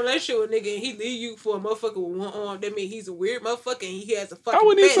you in a relationship with a nigga and he leave you for a motherfucker with one arm, that means he's a weird motherfucker and he has a fucking. I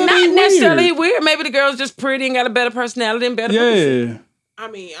wouldn't even fetish. say Not weird. necessarily weird. Maybe the girl's just pretty and got a better personality and better pussy. Yeah, I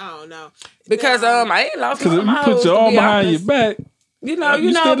mean, I don't know. Because Now, I ain't lost because one if of you my put hoes, your to arm be behind your honest. back, You know,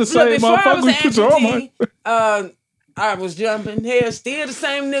 you still the look, same before I was motherfucker who put your arm amputee, I was jumping. Hell, still the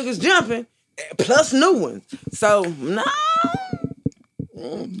same niggas jumping, plus new ones. So no,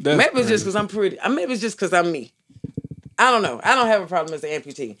 that's maybe it's crazy. just because I'm pretty. Maybe it's just because I'm me. I don't know. I don't have a problem as an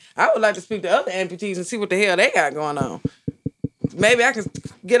amputee. I would like to speak to other amputees and see what the hell they got going on. Maybe I can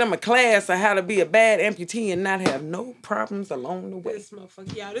get them a class on how to be a bad amputee and not have no problems along the way. This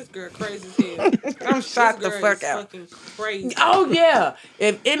motherfucker, y'all, this girl crazy as hell. I'm shocked the This girl fuck is out. fucking crazy. Oh yeah.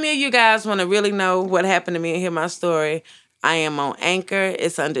 If any of you guys want to really know what happened to me and hear my story, I am on Anchor.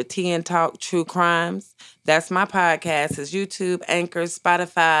 It's under Tea and Talk True Crimes. That's my podcast. It's YouTube, Anchor,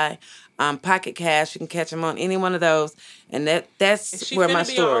 Spotify, Pocket Cast. You can catch them on any one of those. And And that's she where finna my be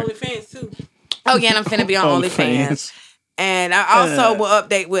story. on OnlyFans too. Oh yeah, and I'm finna be on OnlyFans. And I also will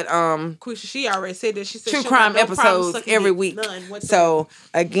update with Quisha, she already said that. She said true she crime got no problem episodes every week. None So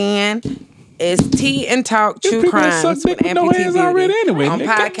again, it's Tea and Talk True people that Crimes suck with dick with no Amputee hands Beauty already anyway. on They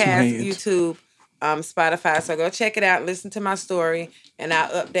got two podcast, hands. YouTube, Spotify. So go check it out. Listen to my story, and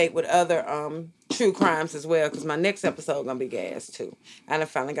I'll update with other true crimes as well. Because my next episode gonna be gas too. I done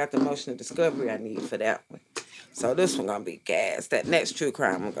finally got the emotional discovery I need for that one. So this one gonna be gas. That next true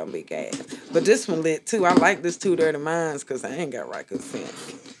crime one gonna be gas. But this one lit too. I like this Two Dirty Minds because I ain't got right consent.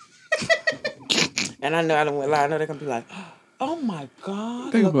 And I know I don't lie. I know they're gonna be like, oh my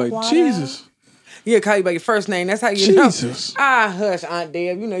God. They be like, LaQuada. Jesus. Yeah, call you by your first name. That's how you Jesus. know. Ah, hush, Aunt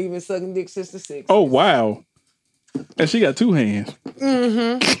Deb. You know you've been sucking dick since the 6th. Oh, wow. And she got two hands.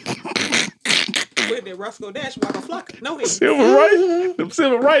 With that Roscoe Dash, Waka Flocka. No, he's Civil right. Them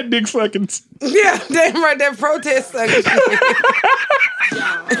civil right dick suckings. Yeah, damn right, that protest sucking shit.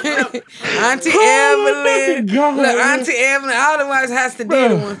 Auntie Evelyn. God. Look, Auntie Evelyn, all the ones has to do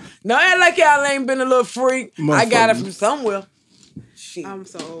the ones. No, act like y'all ain't been a little freak. I got it from somewhere. Shit. I'm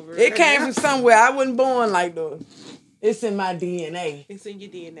so over it. It came from somewhere. I wasn't born like those. It's in my DNA. It's in your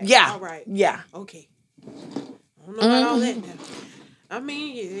DNA. Yeah. All right. Yeah. Okay. I don't know about all that now. I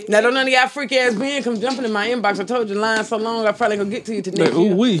mean, yeah. Now, don't none of y'all freak ass being come jumping in my inbox. I told you lying so long, I probably gonna get to you to next Like, ooh,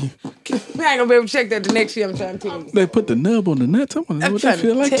 year. wee. I ain't gonna be able to check that the next year. I'm trying to tell you. They put the nub on the nuts. I want to know I'm what trying that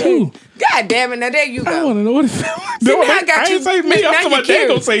feel to like, tell you. too. God damn it! Now there you I go. want to know what it feel like. See, now I got I you. ain't say me. I'm now talking about you're they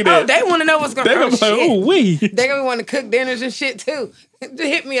gonna say that. Oh, they want to know what's going They on. gonna be like, ooh, wee. They gonna want to cook dinners and shit too.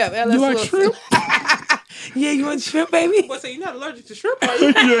 Hit me up, LS You like Wilson. shrimp? Yeah, you want shrimp, baby? Well, so you're not allergic to shrimp, are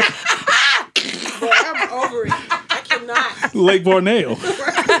you? Yeah. But I'm over it. I cannot. Lake Borneo.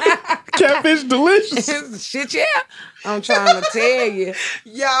 Catfish delicious. Shit, yeah. I'm trying to tell you.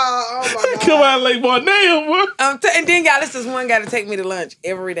 Y'all, oh my God. Come on, Lake Borneo, boy. And then y'all, this is one got to take me to lunch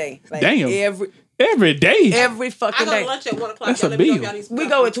every day. Like, Damn. Every day. every I fucking go to day. lunch at 1 o'clock. That's Y'all a let me know if bill. y'all need some We coffee.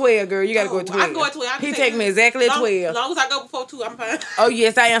 go at 12, girl. You got to go at 12. I can go at 12. I can He take take me exactly at 12. As long as I go before 2, I'm fine. Oh,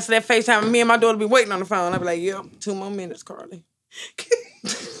 yes, I answer that FaceTime. Me and my daughter be waiting on the phone. I be like, yep, 2 more minutes, Carly.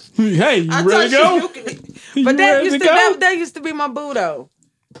 Hey, you I ready to thought go? she milking it. You But that ready used to to, go? that used to be my boo, though.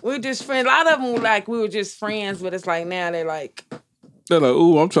 We were just friends. A lot of them were like, we were just friends, but it's like now they're like, They're like,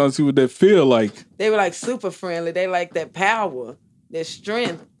 ooh, I'm trying to see what that feel like. they were like super friendly. They like that power, that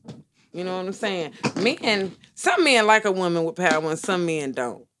strength. You know what I'm saying? Some men like a woman with power and some men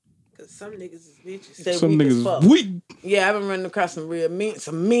don't. Because some niggas is bitches. They Some weak as niggas fuck. is weak. Yeah, I've been running across some real men,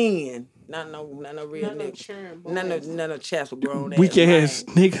 some men. Not no real Not no niggas. churn boys. None of chaps with grown ass. Weak ass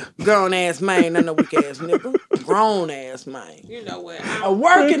nigga. Grown ass man, not no weak ass nigga. Grown ass man. You know what? A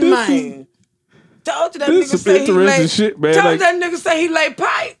working Man, this man. Told you that This nigga is say he interesting lay. shit, man. Told Like, that nigga say he lay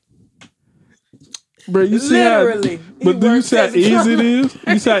pipe. bro, you see Literally. how, but do you works see how as a easy it drummer. is?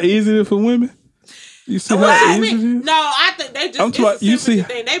 You see how easy it is for women? You see Well, how I easy it mean, is? no, I think they just I'm it's talking- a you sympathy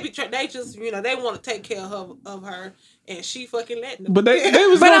see- thing. They be they just they want to take care of her, and she fucking letting them. But they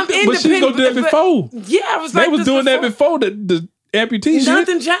was But gonna, I'm but she was gonna do that independent, before. Yeah, I was They like was this doing that before the amputee shit.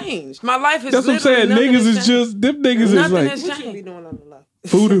 Nothing changed. My life is That's what I'm saying. literally nothing Niggas has is changed. just them niggas is Nothing like has what you be changed. doing on the low?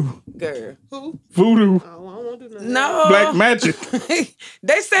 voodoo, Girl. Who? voodoo, Oh, I don't want to do nothing. No. black magic.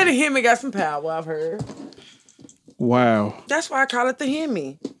 They say the Hemi got some power, I've heard. Wow. That's why I call it the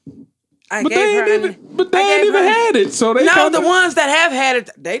Hemi. I But gave they her ain't an- even, but they I ain't gave even her- had it. So they No, kinda, the ones that have had it,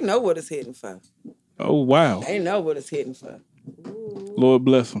 they know what it's hitting for. Oh wow. They know what it's hitting for. Lord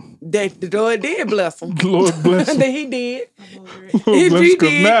bless him. The Lord did bless them. Lord bless him. That he did. I'm over it. Lord If bless he 'cause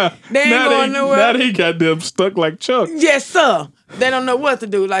did, now, they ain't now going nowhere. Now they got them stuck like Chuck. Yes, sir. They don't know what to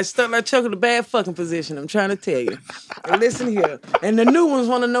do. Like stuck like Chuck in a bad fucking position. I'm trying to tell you. And listen here. And the new ones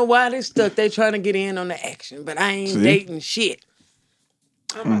want to know why they stuck. They trying to get in on the action. But I ain't See? dating shit.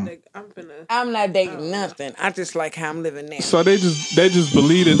 I'm finna. I'm not dating nothing. I just like how I'm living now. So they just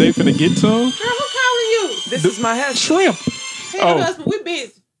believe that they finna get to him. Girl, who calling you? This is my husband. Shrimp. Hey, Oh. husband, we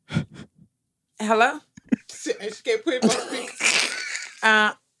busy. Hello? She can't put him on speaker.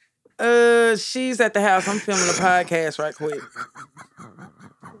 She's at the house. I'm filming a podcast right quick.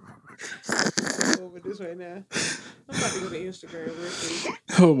 Over this right now. I'm about to go to Instagram real quick.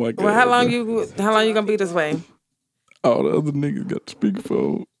 Oh my god. Well, how long you gonna be this way? All the other niggas got the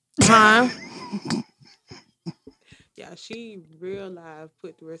speakerphone. Time. Yeah, she real live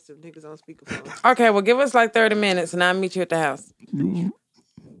put the rest of the niggas on speakerphone. Okay, well, give us like 30 minutes and I'll meet you at the house. You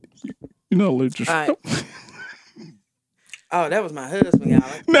know, allergic. All right. Oh, that was my husband, y'all.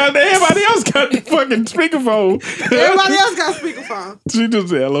 Now everybody else got the fucking speakerphone. Everybody else got speakerphone. She just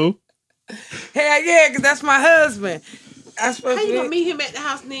said hello. Hell yeah, because that's my husband. I supposed How you to gonna meet him at the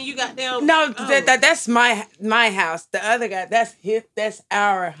house and then you got down? No, that's my house. The other guy, that's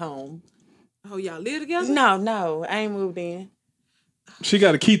our home. Oh, y'all live together? No, I ain't moved in. She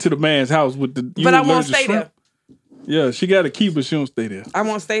got a key to the man's house with the. But I won't stay there. Yeah, she got a key, but she don't stay there. I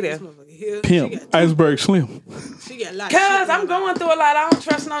won't stay there. Pimp, Iceberg Slim. She got a lot. Cause I'm going through a lot. I don't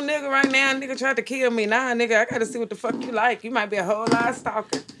trust no nigga right now. Nigga tried to kill me. Nah, nigga, I gotta see what the fuck you like. You might be a whole lot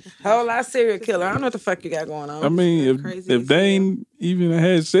stalker, whole lot serial killer. I don't know what the fuck you got going on. I mean, if they ain't even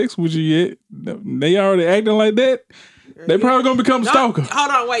had sex with you yet, they already acting like that. They probably gonna become a stalker.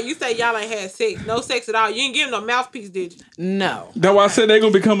 Hold on, wait. You say y'all ain't had sex? No sex at all. You ain't give him no mouthpiece, did you? No. That's why I said they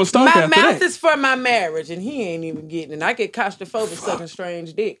gonna become a stalker. My mouth that. is for my marriage, and he ain't even getting it. I get claustrophobic sucking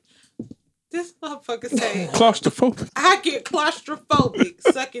strange dick. This motherfucker saying Claustrophobic. I get claustrophobic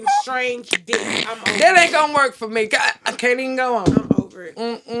sucking strange dick. I'm over That ain't gonna work for me. I can't even go on. I'm over it.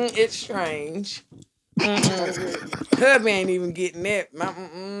 It's strange. Hubby ain't even getting that.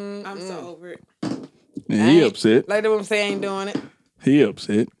 I'm so over it. Yeah, he upset. Like the one say ain't doing it. He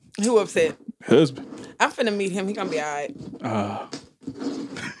upset. Who upset? Husband. I'm finna meet him. He gonna be alright.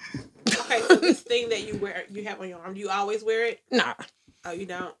 Okay, so this thing that you have on your arm, do you always wear it? Nah. Oh, you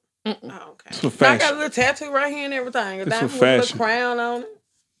don't? Oh, okay. It's for I fashion. got a little tattoo right here and everything. It's diamond for with a fashion. little crown on it.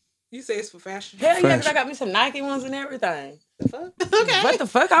 You say it's for fashion? Hell yeah, 'cause Fashion. I got me some Nike ones and everything. The fuck? Okay. What the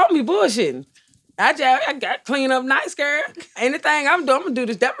fuck? I don't be bullshitting. I got clean up nice, girl. Anything I'm doing, I'm gonna do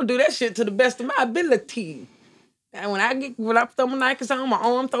this. I'm gonna do that shit to the best of my ability. And when I throw my Nikes on, my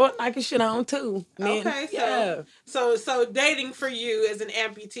arm throw Nike shit on too. Okay, so dating for you as an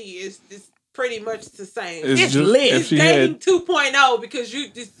amputee is pretty much the same. It's lit. It's dating 2.0 because you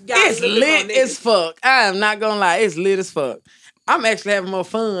just got It's lit as fuck. I am not gonna lie, it's lit as fuck. I'm actually having more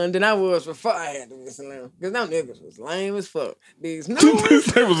fun than I was before I had to listen to them. Because them niggas was lame as fuck. These new ones,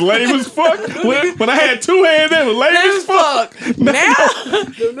 They was lame as fuck. When I had two hands, they was lame as fuck. Now,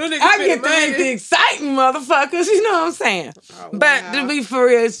 I I get to the exciting motherfuckers, you know what I'm saying? But to be for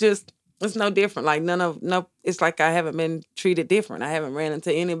real, it's no different. Like it's like I haven't been treated different. I haven't ran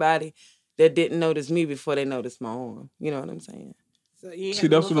into anybody that didn't notice me before they noticed my arm. You know what I'm saying? So you See,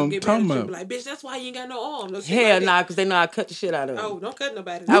 that's what I'm talking about. Like, bitch, that's why you ain't got no arm. No Hell nah, because they know I cut the shit out of them. Oh, don't cut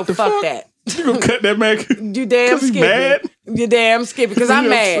nobody. Oh, fuck that. You gonna cut that man? You damn 'Cause he skippy. mad? You damn skippy because I'm You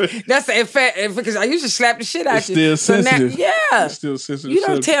know what I'm mad. saying? That's in fact because I used to slap the shit out It's you. still sensitive. Yeah. It's still sensitive. You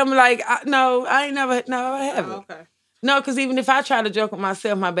don't subject. tell me like no, I ain't never. No, I haven't. Oh, okay. No, because even if I try to joke with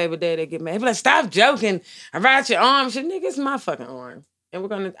myself, my baby daddy get mad. He be like, "Stop joking about your arm, shit, nigga. It's my fucking arm."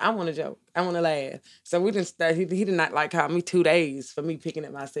 And I want to joke. I want to laugh. So we didn't start. He did not like call me 2 days for me picking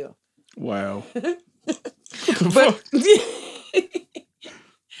at myself. Wow. But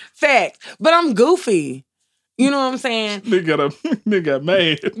fact. But I'm goofy. You know what I'm saying? Nigga got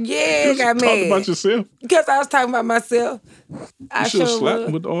mad. Yeah, got Talk mad. about yourself. Because I was talking about myself. I You should have sure slapped him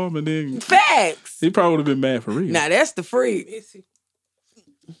would. with the arm and then Facts. he probably would have been mad for real. Now that's the freak. Missy.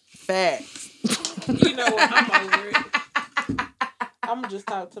 Facts. You know what? I'm over it. I'm just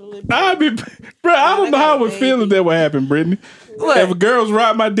talk to the little I don't know how I would feel if that would happen, Brittany. What? If a girl's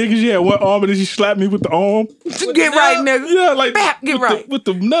ride my dick and she had one arm and then she slapped me with the arm. Get right, nigga. Yeah, like Bap, get with right. with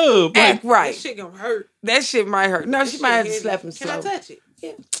the nub. Act Like, right. That shit gonna hurt. That shit might hurt. No, she might have to slap him Can I slow. touch it?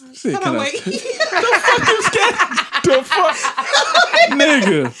 shit, Hold can on, I wait. touch- the fuck,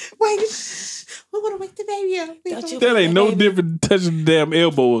 nigga. Wait. We want to wake the baby up. Don't you- That ain't no different than touching the damn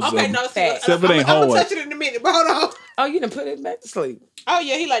elbow or Okay, something. no, Facts. Except it ain't I'm hard. gonna touch it in a minute, but hold on. Oh, you done put it back to sleep. Oh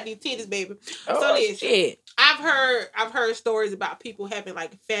yeah, he like these titties, baby. So Oh, listen, shit. I've heard stories about people having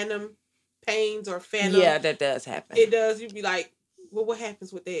like phantom pains or phantom. Yeah, that does happen. It does. You'd be like, well, what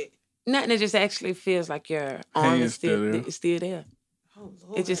happens with that? Nothing. It just actually feels like your arm Hand is still still there. there. Oh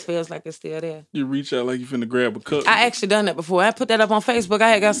Lord. It just feels like it's still there. You reach out like you finna grab a cup. I actually done that before. I put that up on Facebook. I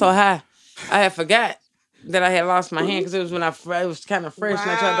had got so high, I had forgot that I had lost my hand because it was when it was kind of fresh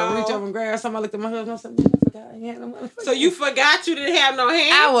and I tried to reach Wow. over and grab something. I looked at my husband. I said, "Man, I forgot I had no motherfucker." So you forgot you didn't have no hand?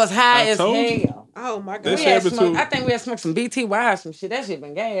 I was high I as told you. hell. Oh my god. That We shit had happened smoked, too. I think we had smoked some BTY or some shit. That shit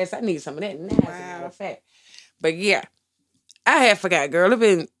been gas. I need some of that now, as a matter of fact. But yeah, I had forgot, girl. It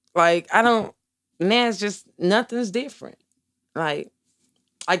been like, now it's just, nothing's different. Like,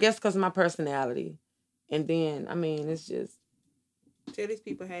 I guess because of my personality. And then, I mean, it's just. Tell these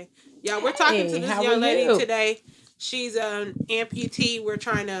people, hey. Y'all, we're talking to Hey, this how young are lady you? today. She's an amputee. We're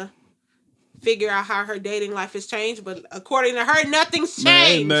trying to figure out how her dating life has changed, but according to her, nothing's changed.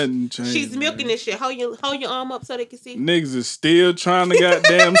 Man, ain't nothing changed. She's milking man. this shit. Hold your arm up so they can see. Niggas is still trying to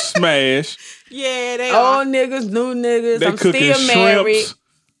goddamn smash. Yeah, they are. Old niggas, new niggas. They I'm cooking still married. shrimps.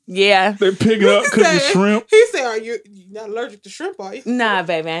 Yeah. They picking up cooking shrimp. He said, "Are you not allergic to shrimp? Are you?" Nah,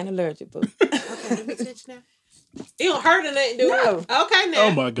 baby, I ain't allergic, boo. Okay, let me touch now. It don't hurt or nothing, do No. it? Okay, now.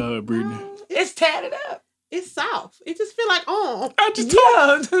 Oh my God, Brittany. It's tatted up. It's soft. It just feel like on. I just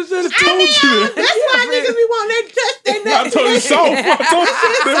told you. That's why niggas be wanting to touch that nut. I told you soft.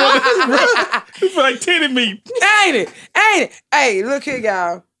 It feel like titty meat. Ain't it? Hey, look here,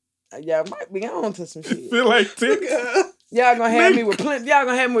 y'all. Y'all might be on to some shit. Feel like titty. Y'all gonna have me with plenty. Y'all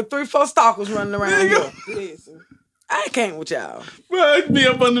gonna have me with 3-4 stalkers running around here. Listen. I can't with y'all. Bro, it be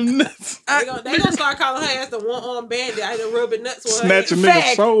up on them nuts. They gonna start calling her ass the one-armed bandit. I done rubbing nuts with her. Snatch a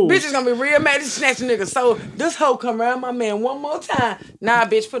nigga's soul. Bitch is gonna be real mad to snatch a nigga's soul. This hoe come around my man one more time. Nah,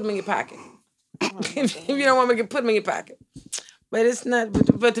 bitch, put him in your pocket. If you don't want me to put him in your pocket. But it's not,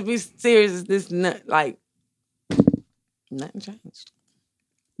 but to be serious, this not like, nothing changed.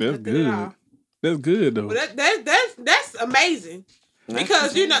 That's good. That's good, though. But that's amazing.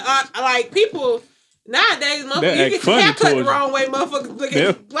 Because, you know, like, people... Nowadays, motherfuckers, you get your haircut the wrong way, motherfuckers look at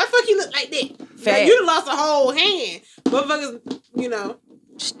you. Why the fuck you look like that? Like, you done lost a whole hand. Motherfuckers, you know.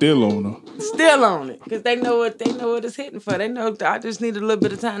 Still on her. Still on it. Because they know what it's hitting for. They know I just need a little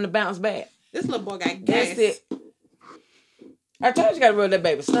bit of time to bounce back. This little boy got gas. That's it. I told you got to rub that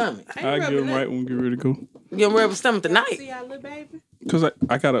baby's stomach. I'll get him right when we get ready to go. Get him rub his stomach tonight. See our little baby? Because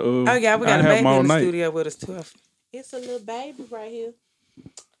I got to, oh, yeah, we got a baby in the studio with us, too. It's a little baby right here.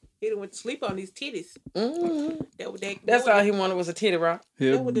 He done went to sleep on these titties. Mm-hmm. That's all he wanted was a titty rock.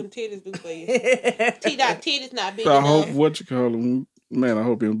 Yeah. That's what them titties do for you. Titties not big enough. I hope, what you call him, man, I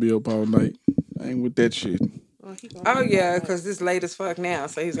hope he'll be up all night. I ain't with that shit. Oh yeah, because it's late as fuck now,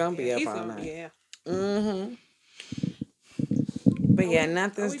 so he's going to be up all night. Yeah. Mm-hmm. But yeah,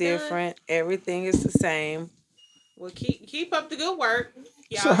 nothing's different. Done? Everything is the same. Well, keep up the good work.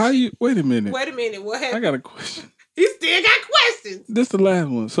 Y'all so how you, wait a minute. What happened? I got a question. He still got questions. This the last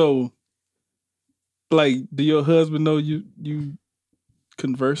one. So, like, do your husband know you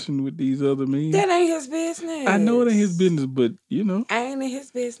conversing with these other men? That ain't his business. I know it ain't his business, but you know. I ain't in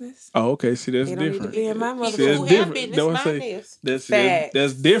his business. Oh, okay. See, that's different. Don't need to be in my motherfucking that's different.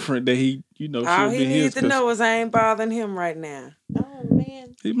 That's different that he, you know, all he needs to know is I ain't bothering him right now. Oh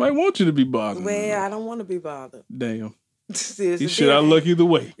man. He might want you to be bothered. Well, I don't want to be bothered. Damn. He should have look either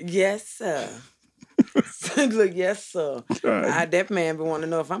way. Yes, sir. Look, yes, sir. Right. That man be want to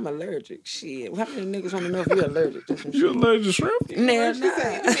know if I'm allergic. Shit. How many niggas want to know if you're allergic to some shit? You allergic to shrimp? Nah.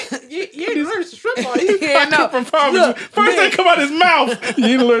 You ain't allergic to shrimp, are you? Yeah, no. Look, first they come out his mouth. You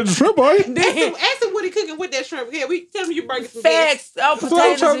ain't allergic to shrimp, are you? Ask him what he cooking with that shrimp. Yeah, tell him you bring some facts. Oh,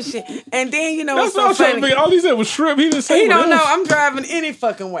 potatoes and shit. And then, you know what's so funny? All he said was shrimp. He didn't say he don't know. I'm driving any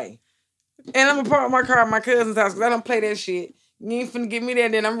fucking way. And I'm going to park my car at my cousin's house because I don't play that shit. You ain't finna get me there,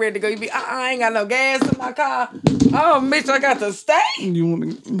 then I'm ready to go. You be, I ain't got no gas in my car. Oh, bitch, I got to stay. You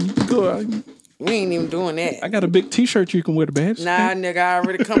want to go? We ain't even doing that. I got a big T-shirt you can wear the badge. Nah, nigga, I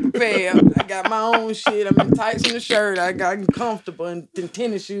already come prepared. I got my own shit. I'm in tights and a shirt. I'm comfortable in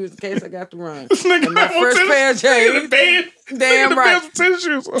tennis shoes in case I got to run. And my first pair of J's. Damn right.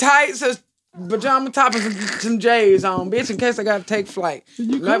 Tights, pajama top and some J's on, bitch, in case I got to take flight.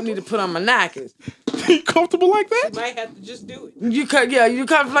 I need to put on my Nikes. You comfortable like that? You might have to just do it. You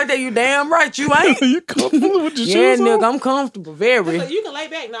comfortable like that? You damn right you ain't. You comfortable with your shoes on? Yeah, nigga, I'm comfortable. Very. Like, you can lay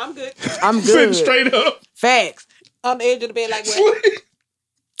back. No, I'm good. I'm good. Sitting straight up. Facts. On the edge of the bed like what?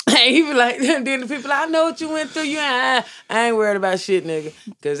 Hey, he be like, then the people like, I know what you went through. I ain't worried about shit, nigga.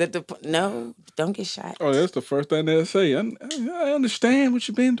 Because no, don't get shot. Oh, that's the first thing they'll say. I understand what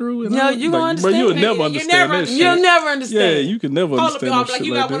you've been through. No, you gonna understand. But you'll never understand that shit. You'll never understand. Yeah, you can never understand that shit like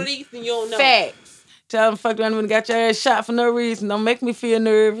you got one of these and you don't know. Facts. Tell them fuck around when you got your ass shot for no reason. Don't make me feel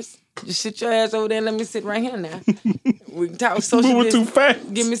nervous. Just sit your ass over there and let me sit right here now. We can talk social moving too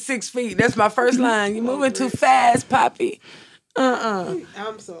fast. Give me 6 feet. That's my first line. You moving too fast, Poppy.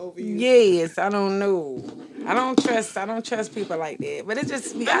 I'm so over you. Yes, I don't know. I don't trust people like that. But it just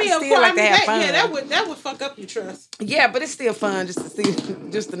still like to have fun. Yeah, that would fuck up your trust. Yeah, but it's still fun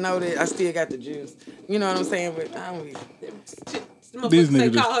just to know that I still got the juice. You know what I'm saying? But these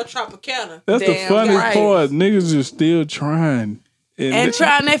niggas call her Tropicana. That's the funniest part. Niggas are still trying. And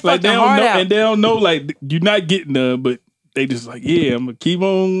trying their fucking heart out. And they don't know, like, you're not getting none, but they just like, yeah, I'm going to keep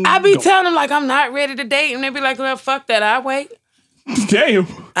on I be telling them, like, I'm not ready to date. And they be like, well, fuck that. I wait. Damn.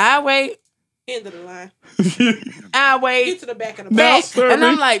 I wait. End of the line. I wait. Get to the back of the box. And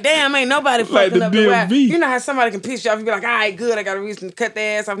I'm like, damn, ain't nobody fucking like up the way. You know how somebody can piss you off? You be like, all right, good. I got a reason to cut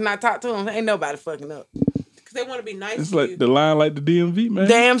their ass off and not talk to them. Ain't nobody fucking up. Because they want to be nice it's to like you. The line like the DMV, man.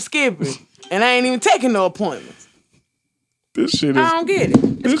 Damn Skippy. And I ain't even taking no appointments. This shit is... I don't get it.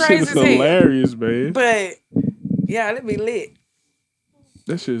 It's crazy shit is hilarious, man. But, yeah, it be lit.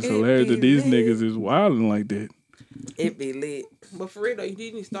 That shit is hilarious that these niggas is wilding like that. It be lit. But for real though, you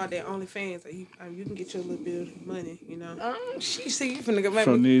need to start that OnlyFans. So you can get your little bit of money, you know. She see you finna go back.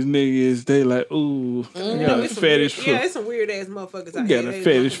 From these niggas, they like, ooh, got a fetish for. Yeah, it's some weird ass motherfuckers out here. Got a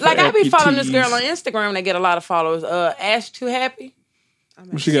fetish for like I be following this girl on Instagram. They get a lot of followers. Ash Too Happy.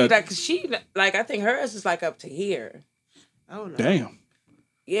 What she got? I think hers is like up to here. Oh no. Damn.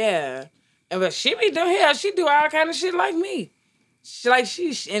 Yeah, but she be doing hell. She do all kind of shit like me. She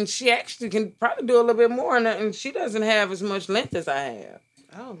actually can probably do a little bit more, and she doesn't have as much length as I have.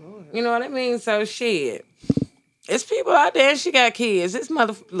 Oh Lord. You know what I mean? So shit. It's people out there and she got kids. This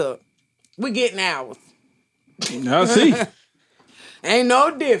look, we getting ours. I see. Ain't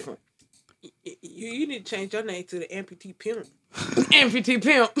no different. You need to change your name to the Amputee Pimp. Amputee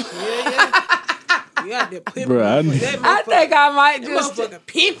Pimp. Yeah. You out there pimping. I think I might just motherfucker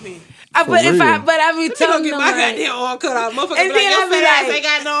pimping. I be telling them my goddamn arm cut off. Motherfucker and be like, your fat ass ain't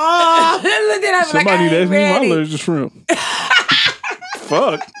got no arm. Then I be somebody that's me my allergic shrimp.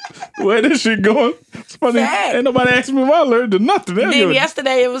 Fuck. Where this shit going? Ain't nobody asking me my alert to nothing. Then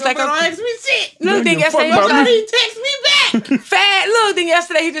yesterday it was like, don't ask me shit. Look, then yesterday he text me back. Fat. Look, then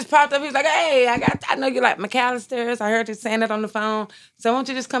yesterday he just popped up. He was like, hey, I know you like McAllister's. I heard you saying that on the phone. So won't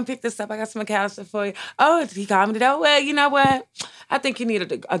you just come pick this up? I got some McAllister for you. Oh, he called me today. Oh, well, you know what? I think you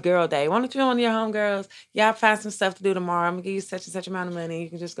need a girl day. Why don't you one of your homegirls? Y'all find some stuff to do tomorrow. I'm going to give you such and such amount of money. You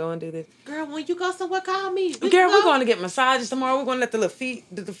can just go and do this. Girl, when you go somewhere, call me. Girl, we're going to get massages tomorrow. We're going to let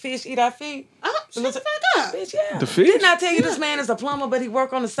the fish eat our feet. Shut the fuck up. Bitch, yeah. The fish? Didn't I tell you this man is a plumber, but he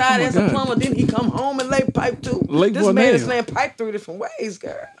work on the side as a plumber. Then he come home and lay pipe too. This man is laying pipe 3 different ways,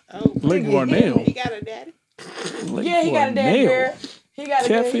 girl. Oh, Lake Warnell. He got a daddy? Yeah, he got a daddy, girl. He got a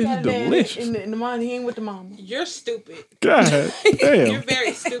catfish daddy. delicious. In the morning, he ain't with the mama. You're stupid. God damn. You're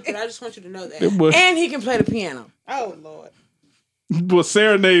very stupid. I just want you to know that. And he can play the piano. Oh, Lord. We'll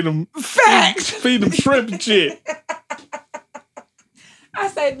serenade him. Facts. Feed him shrimp and shit. I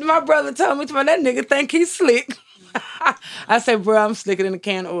said, my brother told me, that nigga think he's slick. I said, bro, I'm slicker than a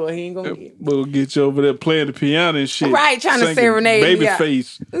can of oil. He ain't gonna get it. We'll get you over there playing the piano and shit. Right, trying to serenade me.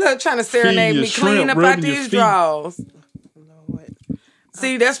 Babyface. Look, trying to serenade me. Clean up out these drawers.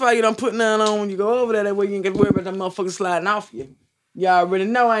 See, that's why you don't put none on when you go over there. That way you ain't got to worry about that motherfucker sliding off you. Y'all already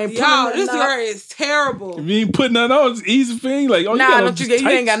know I ain't putting nothing this girl is terrible. If you ain't putting nothing on, it's easy thing. Like, you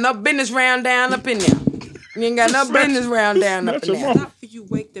ain't got no business round down up in there. You ain't got no business round down up in there. Not for you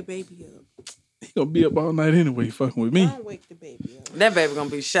wake the baby up. He gonna be up all night anyway, fucking with me. Don't wake the baby up. That baby gonna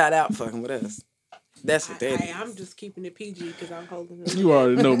be shot out fucking with us. That's what that is. I'm just keeping it PG because I'm holding it. You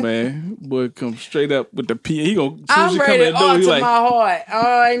already know, man. Boy, come straight up with the P. He gonna. I'm ready to alter my heart.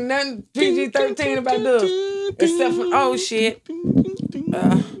 Oh, ain't nothing PG-13 about this. Except for, oh shit.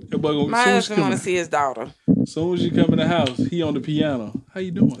 My husband want to see his daughter. As soon as you come in the house, he on the piano. How you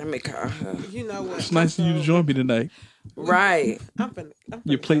doing? Let me call her. You know what? It's nice of you to join me tonight. Right. I'm finna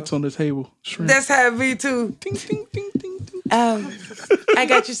your plates on the table. Shrimp. That's how it be too. Ding, ding, ding, ding, ding. I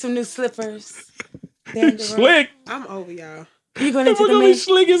got you some new slippers. Slick. I'm over y'all. You going into the man?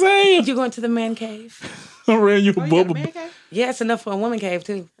 Slick as hell. You going to the man cave? I ran you a bubble. Man cave? Yeah, it's enough for a woman cave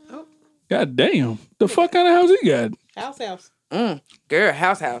too. Oh. God damn. The fuck kind of house he got? House. Girl,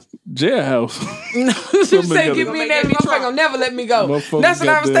 house. Jailhouse. No, you say get me in there, motherfucker gonna never let me go. That's what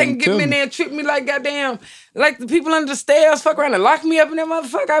I was thinking. Get me in there and treat me like goddamn, like the people under the stairs fuck around and lock me up in that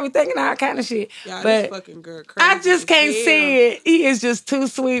motherfucker. I be thinking all kind of shit. Y'all, but this fucking girl crazy. I just can't see it. He is just too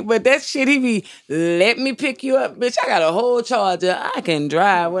sweet. But that shit, he be, let me pick you up. Bitch, I got a whole charger. I can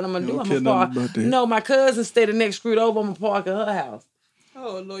drive. What I'm gonna do? I'm gonna park. No, my cousin stayed the next street over. I'm gonna park at her house.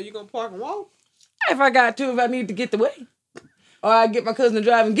 Oh, Lord, you gonna park and walk? If I got to, if I need to get the way. Or I get my cousin to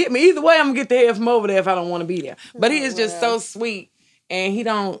drive and get me. Either way, I'm going to get the head from over there if I don't want to be there. But he is just so sweet. And he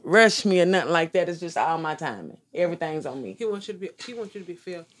don't rush me or nothing like that. It's just all my timing. Everything's on me. He wants you to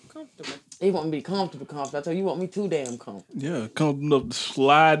feel comfortable. He want me to be comfortable. I told you, want me too damn comfortable. Yeah, comfortable enough to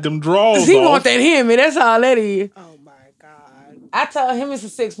slide them drawers he want that Hemi. That's all that is. Oh, my God. I told him it's a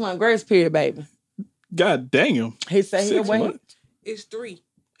 6-month grace period, baby. God damn. He said he'll wait. It's 3.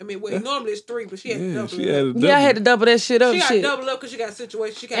 I mean, normally it's 3, but she had to double it. Yeah, I had to double that shit up. She got to double up because she got a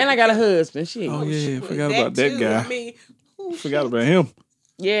situation. And I got a husband. Shit. Oh, yeah. Forgot about that guy. I mean, forgot about him.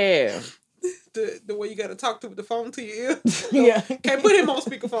 Yeah. The way you got to talk to with the phone to your ear. Yeah. Can't put him on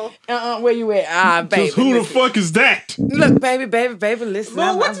speakerphone. Where you at? Baby. Just who the fuck is that? Look, baby, listen.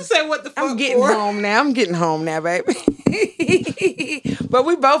 Mom, what you say? What the fuck? I'm getting home now, baby. But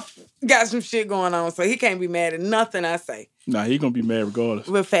we both got some shit going on, so he can't be mad at nothing I say. Nah, he gonna be mad regardless.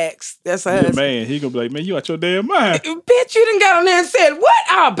 With facts. That's us. Man, he gonna be like, man, you out your damn mind. Bitch, you done got on there and said, what?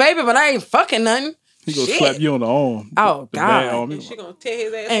 Oh, baby, but I ain't fucking nothing. He gonna slap you on the arm. Oh, God. And she gonna tear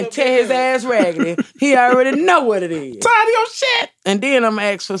his ass and tear his ass raggedy. He already know what it is. Tired of your shit. And then I'm gonna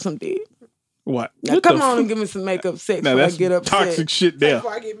ask for some dick. What? Now come on and give me some makeup sex before I get upset. Toxic shit there.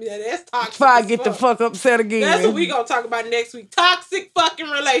 Before I get me that's toxic. Before I get the fuck upset again. That's what we gonna talk about next week. Toxic fucking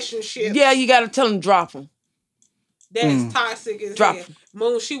relationships. Yeah, you gotta tell them drop them. That's toxic as hell.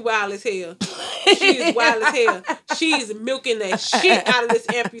 Moon, she wild as hell. She is wild as hell. She's milking the shit out of this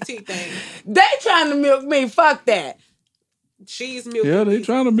amputee thing. They trying to milk me. Fuck that. She's milking Yeah, they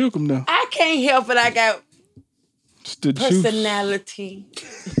trying to milk them now. I can't help it. I got the personality.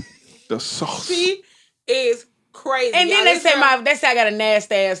 The sauce. She is crazy. And then they say I got a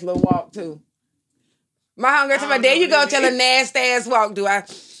nasty ass little walk too. My hunger to my there you go, tell a nasty ass walk. Do I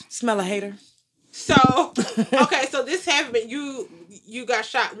smell a hater? So okay, so this happened. You got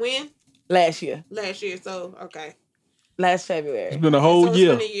shot when? Last year. So okay. Last February. It's been a whole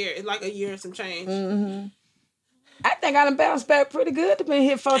year. It's been a year. It's like a year and some change. Mm-hmm. I think I done bounced back pretty good to been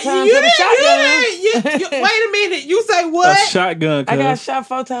hit 4 times with a shotgun. Wait a minute. You say what? A shotgun. I got shot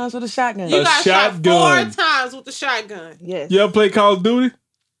 4 times with a shotgun. You got shot 4 times with the shotgun. Yes. You ever play Call of Duty?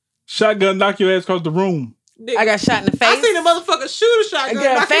 Shotgun knock your ass across the room. Nigga. I got shot in the face. I seen a motherfucker shoot a shotgun,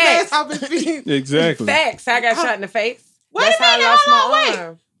 knock his ass off his feet. Exactly. Facts. I got shot in the face. Wait a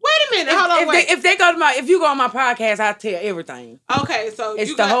minute. Wait a minute. Hold on. If you go on my podcast, I tell everything. Okay, so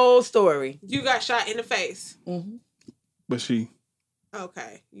it's the whole story. You got shot in the face. Mm-hmm. But she.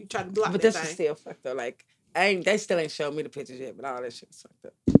 Okay, you tried to block. But this is still fucked up. Like they still ain't showed me the pictures yet, but all that shit is fucked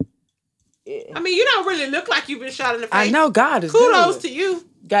up. Yeah. I mean, you don't really look like you've been shot in the face. I know God is Kudos good. to you.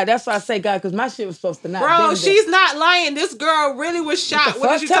 God, that's why I say God, because my shit was supposed to not. Bro, she's not lying. This girl really was shot.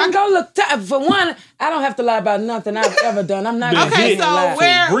 What did you talking? Go look. For one, I don't have to lie about nothing I've ever done. I'm not. Okay, so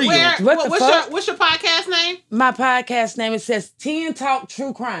what's your podcast name? My podcast name, it says Tea and Talk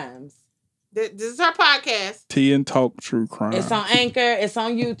True Crimes. This is her podcast. Tea and Talk True Crime. It's on Anchor. It's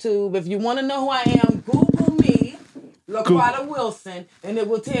on YouTube. If you want to know who I am, Google me, LaQuata Wilson, and it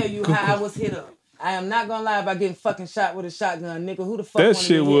will tell you how I was hit up. I am not gonna lie about getting fucking shot with a shotgun, nigga. Who the fuck want to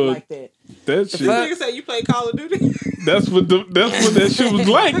get hit like that? That shit. Nigga say you play Call of Duty. That's what that shit was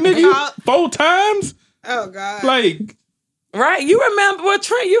like, nigga. 4 times. Oh God. Like. Right, you remember what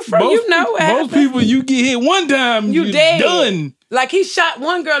Trent you from? You know what most people, you get hit one time, you dead. Done. Like he shot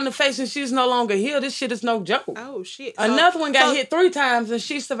one girl in the face and she's no longer healed. This shit is no joke. Oh shit! Another one got hit 3 times and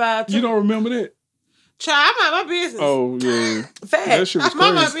she survived too. You don't remember that? Child, I'm out my business. Oh yeah, fact. That shit was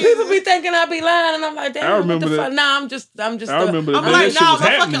crazy. People be thinking I be lying, and I'm like, damn. I remember what the that. fuck? Nah, I'm just. I remember that. I'm like, no,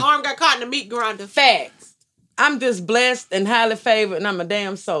 my fucking arm got caught in the meat grinder. Facts. I'm just blessed and highly favored, and I'm a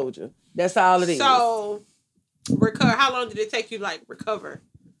damn soldier. That's all it is. So, recover. How long did it take you to recover?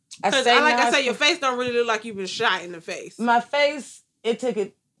 Because I say, your face don't really look like you've been shot in the face. My face, it took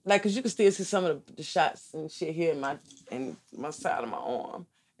it because you can still see some of the shots and shit here in my side of my arm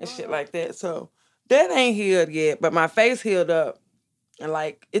and shit like that. So. That ain't healed yet, but my face healed up. And,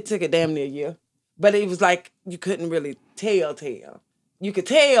 it took a damn near a year. But it was you couldn't really tell. You could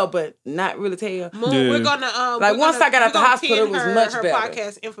tell, but not really tell. Moon, yeah. We're going to... once I got out the hospital, it was much better. Her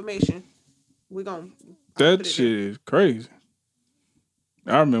podcast information. We're going to... That shit is crazy.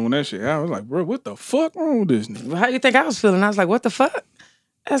 I remember when that shit happened, I was like, bro, what the fuck wrong with this nigga? How you think I was feeling? I was like, what the fuck?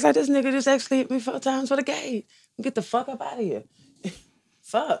 I was like, this nigga just actually hit me 4 times with a gate. Get the fuck up out of here.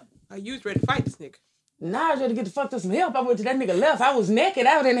 Fuck. You was ready to fight this nigga. Nah, I was ready to get the fuck to some help. I went to that nigga left. I was naked.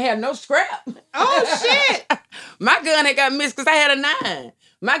 I didn't have no scrap. Oh, shit. My gun had got missed because I had a 9.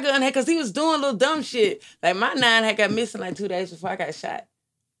 My gun had, because he was doing little dumb shit. My 9 had got missing 2 days before I got shot.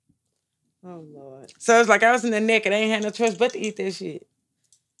 Oh, Lord. So it's I was in the naked. I ain't had no choice but to eat that shit.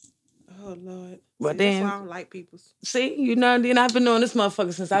 Oh, Lord. But then, that's why I don't like people. See, then I've been knowing this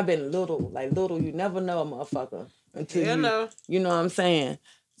motherfucker since I've been little. Little, you never know a motherfucker until you know what I'm saying?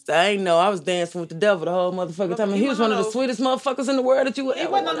 So I ain't know. I was dancing with the devil the whole motherfucking time. He was one of the sweetest motherfuckers in the world that you would ever.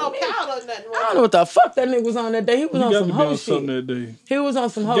 He wasn't on no powder or nothing. I don't know what the fuck that nigga was on that day. He was on some hoe shit. That day. He was on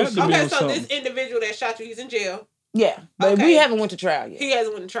some hoe shit. Okay, so this individual that shot you, he's in jail. Yeah, but we haven't went to trial yet. He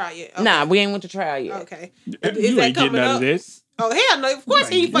hasn't went to trial yet. Okay. Nah, we ain't went to trial yet. Okay. Is that coming up? Of this. Oh hell no! Of course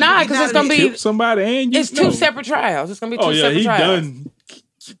he. Nah, because it's gonna be somebody and you. It's 2 separate trials. It's gonna be 2 separate trials. Oh yeah, he done.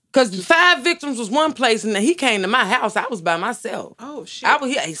 Because 5 victims was one place, and then he came to my house. I was by myself. Oh shit! I was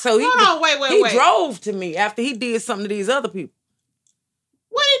here, so wait. He drove to me after he did something to these other people.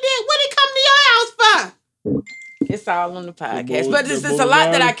 What he did? What he come to your house for? It's all on the podcast. But it's a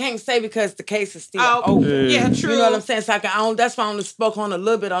lot that I can't say because the case is still open. Yeah, true. You know what I'm saying? So that's why I only spoke on a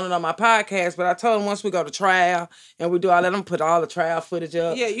little bit on it on my podcast. But I told him once we go to trial and we do all that, I'm going to put all the trial footage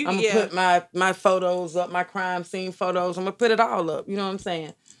up. Yeah, I'm going to put my photos up, my crime scene photos. I'm going to put it all up. You know what I'm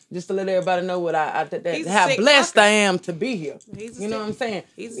saying? Just to let everybody know what how blessed I am to be here. You know what I'm saying?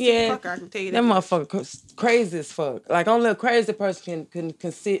 He's a sick fucker, I can tell you that. That motherfucker crazy as fuck. Like only a crazy person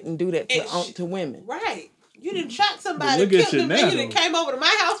can sit and do that to women. Right. You didn't shot somebody, killed them, and you didn't came over to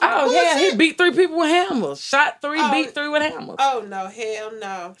my house with Oh, yeah, he beat 3 people with hammers. Shot 3, beat 3 with hammers. Oh, no, hell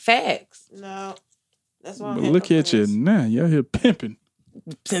no. Facts. No. That's why But look at you now. Y'all here pimping.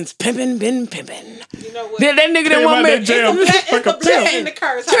 Since pimping, been pimping. You know what? That nigga didn't want me. It's a blessing in the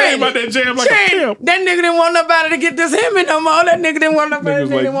curse. Tell about that jam like a pimp. That nigga didn't want nobody to get this him no more. That nigga didn't want nobody.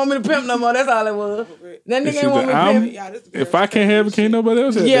 Didn't want me to pimp no more. That's all it was. That nigga didn't want me to pimp. If I can't have it, can't nobody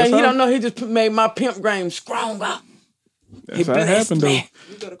else have it. Yeah, you don't know. He just made my pimp game stronger. That's how it happened, though. You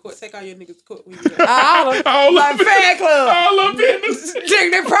go to court, take all your niggas to court. When you all my fan club. All of business.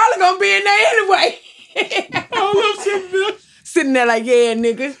 They probably gonna be in there anyway. All of them sitting there like, yeah,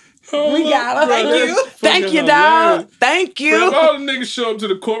 niggas. We got her. Thank you. Thank you, dog. Thank you. Bro, if all the niggas show up to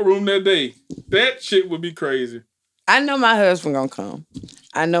the courtroom that day, that shit would be crazy. I know my husband gonna come.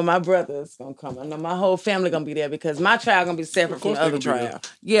 I know my brother's gonna come. I know my whole family gonna be there because my trial gonna be separate from the other trial.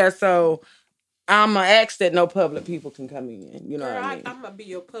 Yeah, so I'm gonna ask that no public people can come in. You know what I mean? I'm gonna be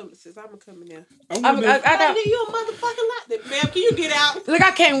your publicist. I'm gonna come in there. I got you a motherfucking lot. Ma'am, can you get out? Look,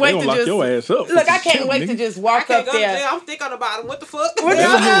 I can't wait to lock just your ass up. Look, I can't wait to just walk up there. I'm thick on the bottom. What the fuck? What the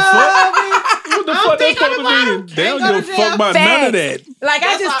fuck that's supposed to mean? They don't give a fuck about none of that. Like,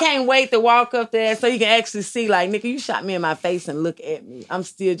 I just can't wait to walk up there so you can actually see, like, nigga, you shot me in my face and look at me. I'm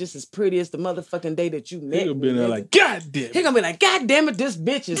still just as pretty as the motherfucking day that you met me. He gonna be there like, God damn it. He gonna be like, God damn it, this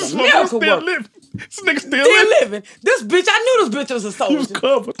bitch is a miracle worker. This nigga still living. This bitch, I knew this bitch was a soldier. He was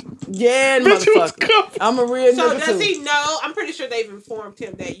covered. Yeah, bitch, was covered. I'm a real so nigga does too. he know? I'm pretty sure they've informed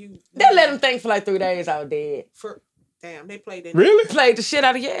him that you... They let him think for like 3 days I was dead. Damn, they played that. Really? Played the shit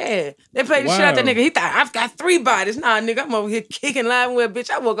out of, They played the shit out of that nigga. He thought, I've got 3 bodies. Nah, nigga, I'm over here kicking line with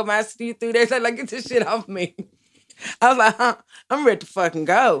bitch. I woke up after 3 days. Like, get this shit off me. I was like, I'm ready to fucking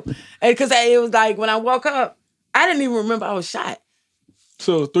go. And because it was like, when I woke up, I didn't even remember I was shot.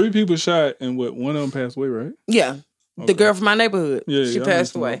 So 3 people shot and one of them passed away, right? Yeah. Okay. The girl from my neighborhood. Yeah, she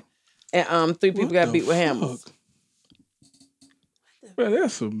passed away. And 3 people got beat with hammers. Bro,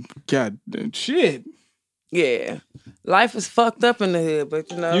 that's some goddamn shit. Yeah. Life is fucked up in the hood,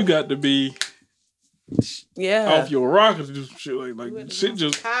 but you know. You got to be off your rockers, just shit like shit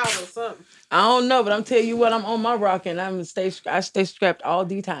just or something. I don't know, but I'm telling you what, I'm on my rock and I stay strapped all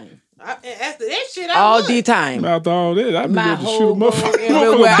the time. After that shit, all the time. After all that, I'd be ready to shoot a motherfucker.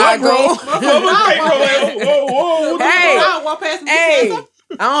 Everywhere I go. Hey,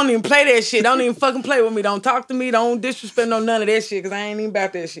 I don't even play that shit. Don't even fucking play with me. Don't talk to me. Don't disrespect none of that shit because I ain't even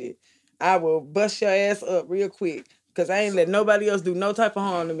about that shit. I will bust your ass up real quick because I ain't let nobody else do no type of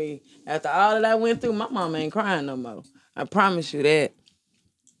harm to me. After all that I went through, my mama ain't crying no more. I promise you that.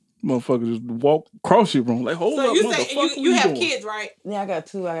 Motherfucker just walk across your room like, hold up, you say you have kids, right? Yeah, I got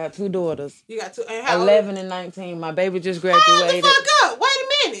 2. I got 2 daughters. You got 2. And how 11 and 19. My baby just graduated. Hold the fuck up. Wait a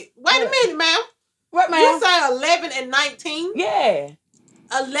minute, ma'am. What, ma'am? You say 11 and 19? Yeah.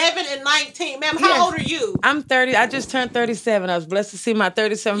 11 and 19. Ma'am, how old are you? I'm 30. I just turned 37. I was blessed to see my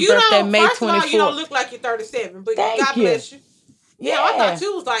 37th birthday May 24th. First of all, you don't look like you're 37, but God bless you. Yeah, I thought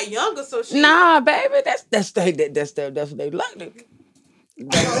you was like younger, so shit. Nah, baby, that's what they like.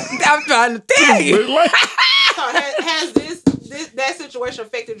 I'm trying to tell you. So has that situation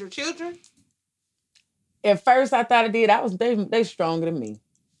affected your children? At first, I thought it did. They stronger than me.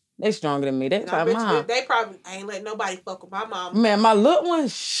 They stronger than me. They probably ain't letting nobody fuck with my mom. Man, my little one,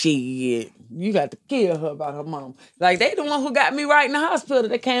 shit. You got to kill her about her mom. Like, they the one who got me right in the hospital.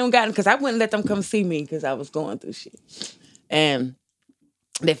 They came and got me because I wouldn't let them come see me because I was going through shit. And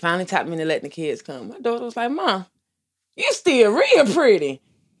they finally taught me to let the kids come. My daughter was like, Mom, you still real pretty.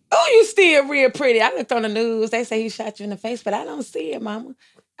 Oh, you still real pretty. I looked on the news. They say he shot you in the face, but I don't see it, Mama.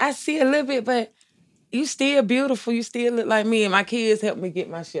 I see a little bit, but you still beautiful. You still look like me. And my kids helped me get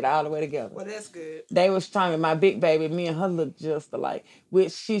my shit all the way together. Well, that's good. They was trying. My big baby, me and her look just alike.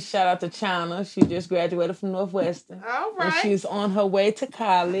 Which she shout out to China. She just graduated from Northwestern. All right. And she's on her way to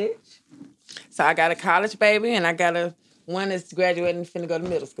college. So I got a college baby, and I got one that's graduating and finna go to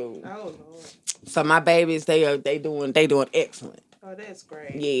middle school. Oh Lord. So my babies, they doing excellent. Oh, that's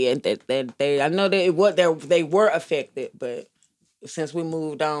great. Yeah, they I know they were affected, but since we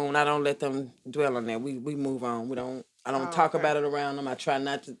moved on, I don't let them dwell on that. We move on. I don't talk about it around them. I try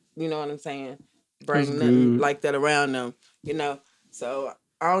not to, you know what I'm saying? bring nothing like that around them, you know. So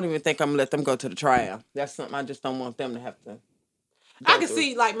I don't even think I'm gonna let them go to the trial. That's something I just don't want them to have to. I can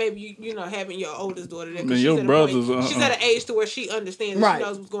see, like, maybe you know, having your oldest daughter there. Your brothers, she's at an age to where she understands, she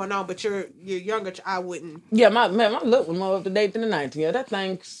knows what's going on. But your younger, I wouldn't. Yeah, my look was more up to date than the 19. Yeah, that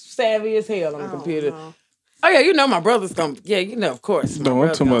thing savvy as hell on the computer. No. Oh yeah, you know my brother's gonna. Yeah, you know, of course. No, I'm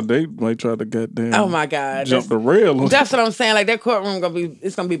talking about they might try to goddamn. Oh my God, jump the rail. That's what I'm saying. Like that courtroom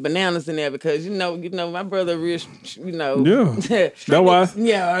it's gonna be bananas in there because you know my brother real, you know. Yeah, that's why.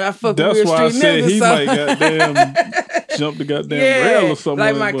 Yeah, I fuck. That's with why I said niggas, he might goddamn jump the goddamn rail or something.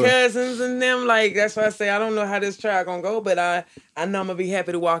 Like my cousins and them. Like that's why I say I don't know how this trial gonna go, but I know I'm gonna be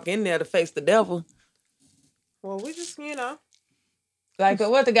happy to walk in there to face the devil. Well, we just Like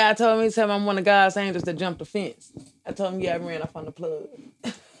what the guy told me, he said I'm one of God's angels that jumped the fence. I told him, I ran off on the plug.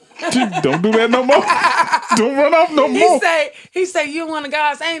 Don't do that no more. Don't run off no more. He said, you're one of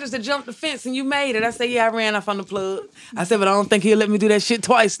God's angels that jumped the fence and you made it. I said, yeah, I ran off on the plug. I said, but I don't think he'll let me do that shit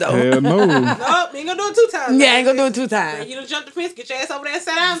twice though. Hell no. Nope, ain't gonna do it 2 times. Yeah, ain't gonna do it 2 times. You done jumped the fence, get your ass over there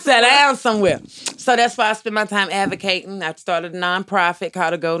and sit down somewhere. So that's why I spend my time advocating. I started a nonprofit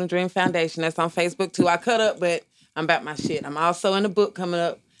called the Golden Dream Foundation. That's on Facebook too. I cut up, but I'm about my shit. I'm also in a book coming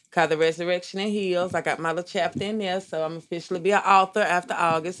up called The Resurrection and Heals. I got my little chapter in there, so I'm officially be an author after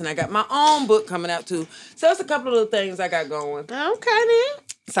August, and I got my own book coming out too. So it's a couple of little things I got going. Okay then.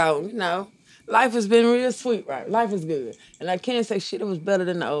 So, you know, life has been real sweet, right? Life is good. And I can't say shit, it was better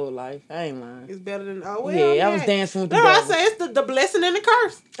than the old life. I ain't lying. It's better than the old life? Yeah, I was dancing with the devil. I say it's the blessing and the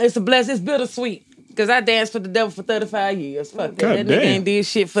curse. It's a blessing. It's bittersweet. Because I danced with the devil for 35 years. Fuck that. That nigga ain't did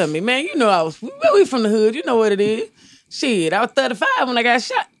shit for me. Man, you know we from the hood. You know what it is. Shit, I was 35 when I got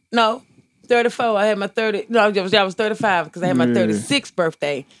shot. No, 34. I had my 30. No, I was 35 because I had my 36th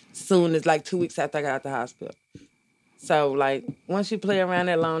birthday soon as like 2 weeks after I got out the hospital. So, like, once you play around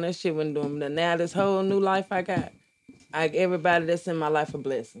that long, that shit wasn't doing nothing. Now, this whole new life I got, everybody that's in my life a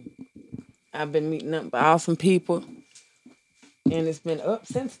blessing. I've been meeting up with awesome people, and it's been up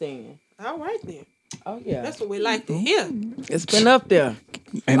since then. All right, then. Oh, yeah. That's what we like to hear. It's been up there.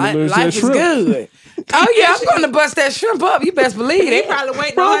 And life is good. Oh, yeah, I'm going to bust that shrimp up. You best believe it. He probably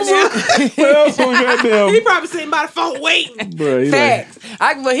waiting on her now. He probably sitting by the phone waiting. Bro, Facts.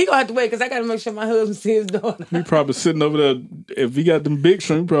 But he going to have to wait because I got to make sure my husband sees his daughter. He probably sitting over there. If he got them big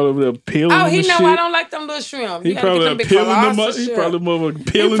shrimp, he probably over there peeling them. Oh, he know shit. I don't like them little shrimp. He probably peeling them up. He probably motherfucking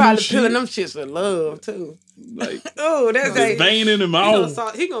peeling them. He probably peeling them shits with love, too. Like, oh, that's like vein in them all.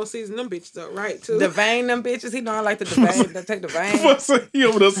 He gonna season them bitches up right too. The vein them bitches. He know I like the vein. Take the vein. He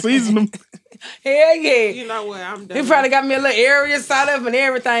over there season them. Hell yeah. You know what? I'm done. He probably got me a little area side up and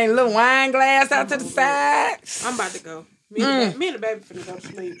everything. A little wine glass out to the side. I'm about to go. Me and the baby finna go to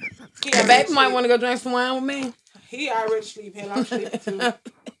sleep. The baby might want to go drink some wine with me. He already sleep. Hell, I'm sleeping too.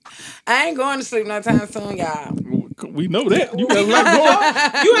 I ain't going to sleep no time soon, y'all. We know that. You got a lot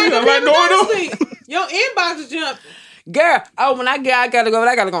going. You ain't gonna go to sleep. Your inbox is jumping. Girl, when I gotta go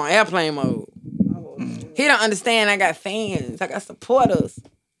on airplane mode. He don't understand I got fans. I got supporters.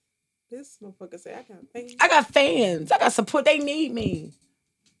 This motherfucker say I got fans. I got fans. I got support. They need me.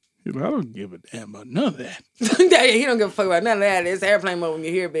 I don't give a damn about none of that. He don't give a fuck about none of that. It's airplane mode when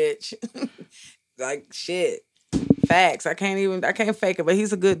you're here, bitch. Like, shit. Facts. I can't fake it, but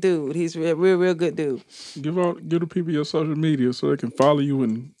he's a good dude. He's real good dude. Give the people your social media so they can follow you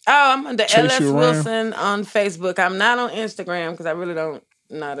and I'm under LS Wilson on Facebook. I'm not on Instagram because I really don't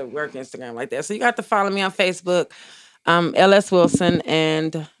know how to work Instagram like that. So you have to follow me on Facebook, LS Wilson.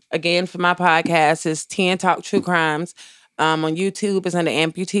 And again, for my podcast, it's 10 Talk True Crimes. On YouTube, it's under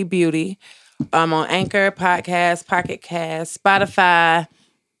Amputee Beauty. On Anchor, Podcast, Pocket Cast, Spotify,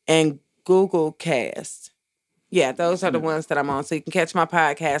 and Google Cast. Yeah, those are the ones that I'm on. So you can catch my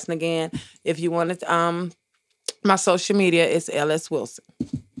podcast. And again, if you want to, my social media is LS Wilson.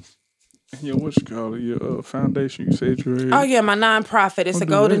 Your what's it called? Your foundation you said you had? Oh, yeah, my nonprofit. It's a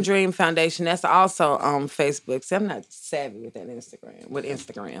Golden Dream Foundation. That's also on Facebook. See, I'm not savvy with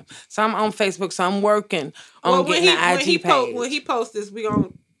Instagram. So I'm on Facebook. So I'm working on getting the IG page. When he posts this, we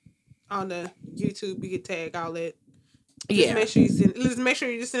on the YouTube, we can tag all that. Yeah. Make sure you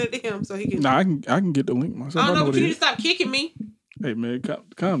just send it to him so he can. Nah, I can get the link myself. I don't know, but you need to stop kicking me. Hey man,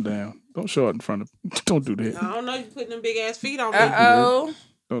 calm down. Don't show it in front of. Don't do that. I don't know. You putting them big ass feet on me.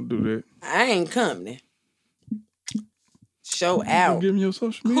 Don't do that. I ain't coming. Show out. Give me your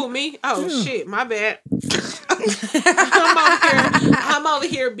social media. Who, me? Oh shit, my bad. I'm over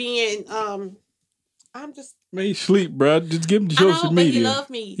here being I'm just. Man, he sleep, bro. Just give him the social media. He love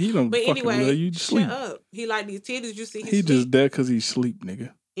me. He don't but fucking anyway, love you. Just sleep. Shut up. He like these titties. You see, he just there because he sleep,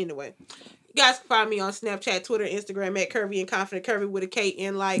 nigga. Anyway, you guys can find me on Snapchat, Twitter, Instagram at Curvy and Confident Curvy with a K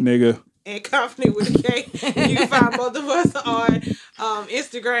and like nigga. and Confident with a K. You can find both of us on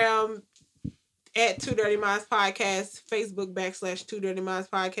Instagram at Two Dirty Minds Podcast, Facebook / Two Dirty Minds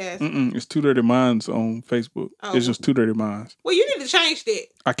Podcast. It's Two Dirty Minds on Facebook. Oh. It's just Two Dirty Minds. Well, you need to change that.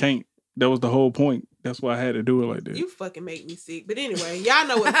 I can't. That was the whole point. That's why I had to do it like that. You fucking make me sick. But anyway, y'all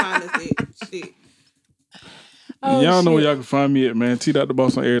know where to find us at. Shit. Y'all know where y'all can find me at, man.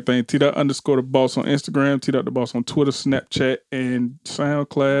 T.the-boss on everything. T._the-boss on Instagram. T.the-boss on Twitter, Snapchat, and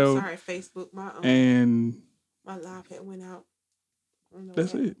SoundCloud. Sorry, Facebook. My live had went out.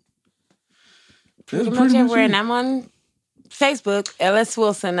 That's it. Pretty much everywhere. And I'm on Facebook, LS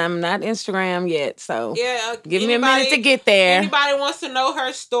Wilson. I'm not Instagram yet, so give me a minute to get there. Anybody wants to know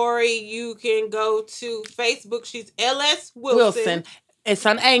her story, you can go to Facebook. She's LS Wilson. It's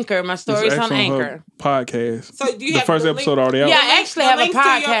on Anchor. My story's on Anchor. Podcast. So do you have first episode already out? Yeah, I actually have a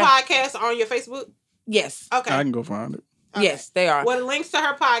podcast. To your podcast on your Facebook? Yes. Okay. I can go find it. Okay. Yes, they are. Well, the links to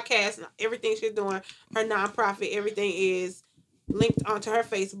her podcast, everything she's doing, her nonprofit, everything is linked onto her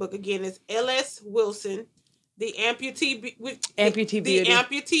Facebook. Again, it's LS Wilson, the Amputee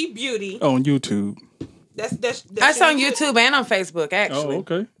Beauty on YouTube. That's on YouTube and on Facebook, actually. Oh,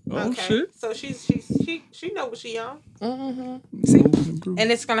 okay. Oh, shit. So she know what she on. Mm-hmm. See?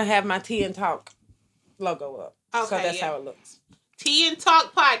 And it's gonna have my Tea and Talk logo up. Okay, so that's how it looks. Tea and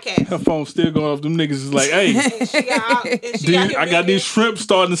Talk Podcast. Her phone's still going off. Them niggas is like, hey, I got these shrimp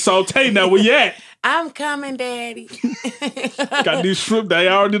starting to saute now. Where you at? I'm coming, Daddy. Got these shrimp they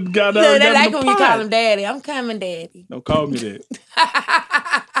already got out. They like when you call him Daddy. I'm coming, Daddy. Don't call me that.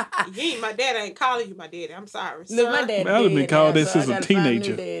 You ain't my daddy. I ain't calling you my daddy. I'm sorry. Look, my daddy. I've been called that since a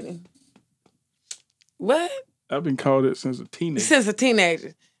teenager. What? I've been called it since a teenager. Since a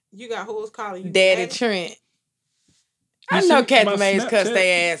teenager. You got who's calling you Daddy Trent. I know Captain Mays cussed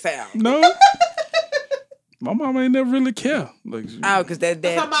their ass out. No. My mama ain't never really care. Like, because that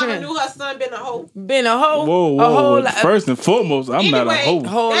Daddy Trent. Her mama knew her son been a hoe. Been a hoe? Whoa. A whole First and foremost, I'm not a hoe.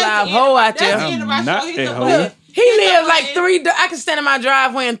 Whole live hoe out there. I'm not a hoe. He lived like 3... I can stand in my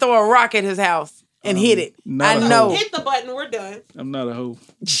driveway and throw a rock at his house and hit it. I know. Hit the button. We're done. I'm not a hoe.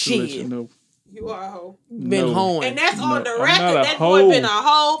 Shit. Let you know. You are a hoe. Been hoeing. And that's on the record. That boy been a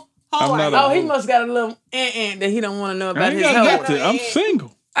hoe. He must got a little that he don't want to know about his hoe. I'm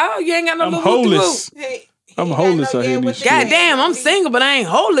single. Oh, you ain't got no little holeless. I'm holeless out here. God damn, I'm single, but I ain't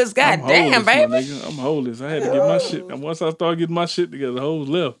holeless. God damn, baby. I'm holeless. I had to get my shit. And once I started getting my shit together, the hoes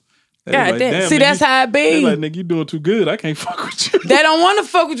left. God damn. See, that's how it be. They like, nigga, you doing too good. I can't fuck with you. They don't want to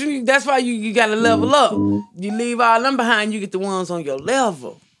fuck with you. That's why you got to level up. You leave all them behind, you get the ones on your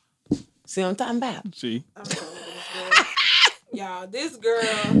level. See what I'm talking about? See. Y'all, this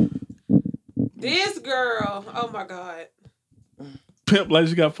girl, oh my God. Pimp like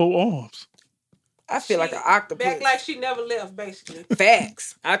she got 4 arms. I feel like an octopus. Back like she never left, basically.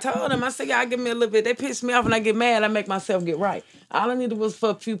 Facts. I told them, I said, y'all give me a little bit. They piss me off when I get mad. I make myself get right. All I needed was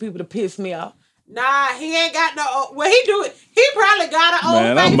for a few people to piss me off. Nah, he ain't got no... Well, he do it. He probably got an old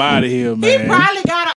face. Man, I'm out of here, man. He probably